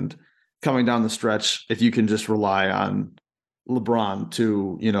 And coming down the stretch, if you can just rely on LeBron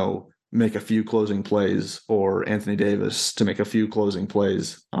to, make a few closing plays, or Anthony Davis to make a few closing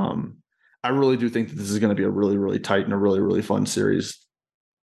plays, I really do think that this is going to be a really, really tight and a really, really fun series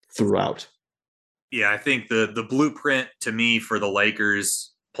throughout. Yeah, I think the blueprint to me for the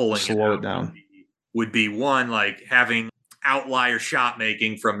Lakers pulling slow it down would be one, like having outlier shot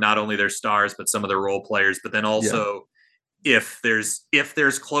making from not only their stars but some of their role players, but then also if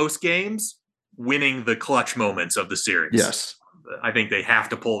there's close games, winning the clutch moments of the series. Yes, I think they have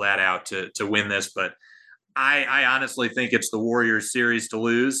to pull that out to win this. But I honestly think it's the Warriors series to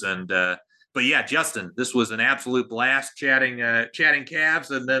lose, and But yeah, Justin, this was an absolute blast chatting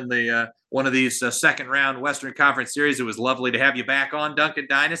Cavs, and then the one of these second round Western Conference series. It was lovely to have you back on Duncan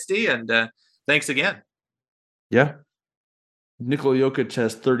Dynasty, and thanks again. Yeah, Nikola Jokic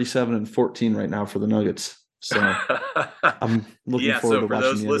has 37 and 14 right now for the Nuggets. So I'm looking forward to watching the end of this game. Yeah, so for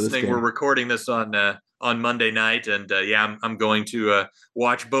those listening, we're recording this on Monday night, and I'm going to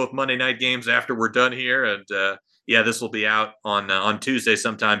watch both Monday night games after we're done here, and this will be out on Tuesday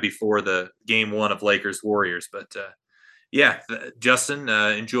sometime before the game 1 of Lakers Warriors. But Justin,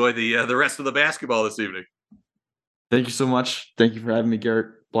 enjoy the rest of the basketball this evening. Thank you so much. Thank you for having me, Garrett.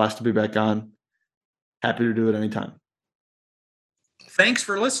 Blast to be back on. Happy to do it anytime. Thanks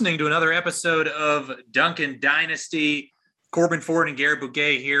for listening to another episode of Duncan Dynasty. Corbin Ford and Garrett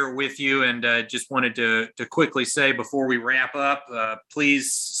Bouguet here with you, and just wanted to quickly say before we wrap up,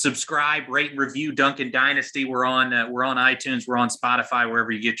 please subscribe, rate, and review Duncan Dynasty. We're on iTunes, we're on Spotify,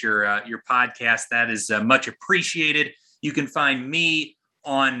 wherever you get your podcast. That is much appreciated. You can find me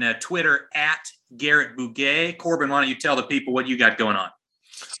on Twitter at Garrett Bouguet. Corbin, why don't you tell the people what you got going on?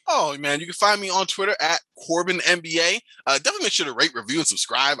 Oh, man, you can find me on Twitter at Corbin NBA. Definitely make sure to rate, review, and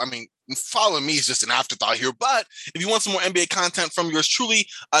subscribe. I mean, following me is just an afterthought here. But if you want some more NBA content from yours truly,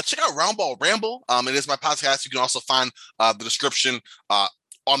 check out Roundball Ramble. It is my podcast. You can also find the description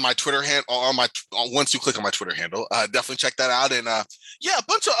on my Twitter handle, or once you click on my Twitter handle. Definitely check that out. And a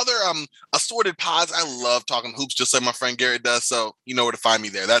bunch of other assorted pods. I love talking hoops, just like my friend Garrett does. So you know where to find me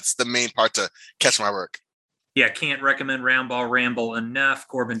there. That's the main part to catch my work. Yeah, can't recommend Roundball Ramble enough.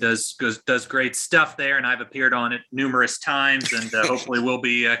 Corbin does great stuff there, and I've appeared on it numerous times, and hopefully we'll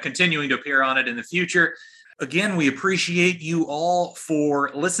be continuing to appear on it in the future. Again, we appreciate you all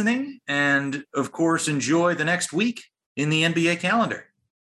for listening, and of course, enjoy the next week in the NBA calendar.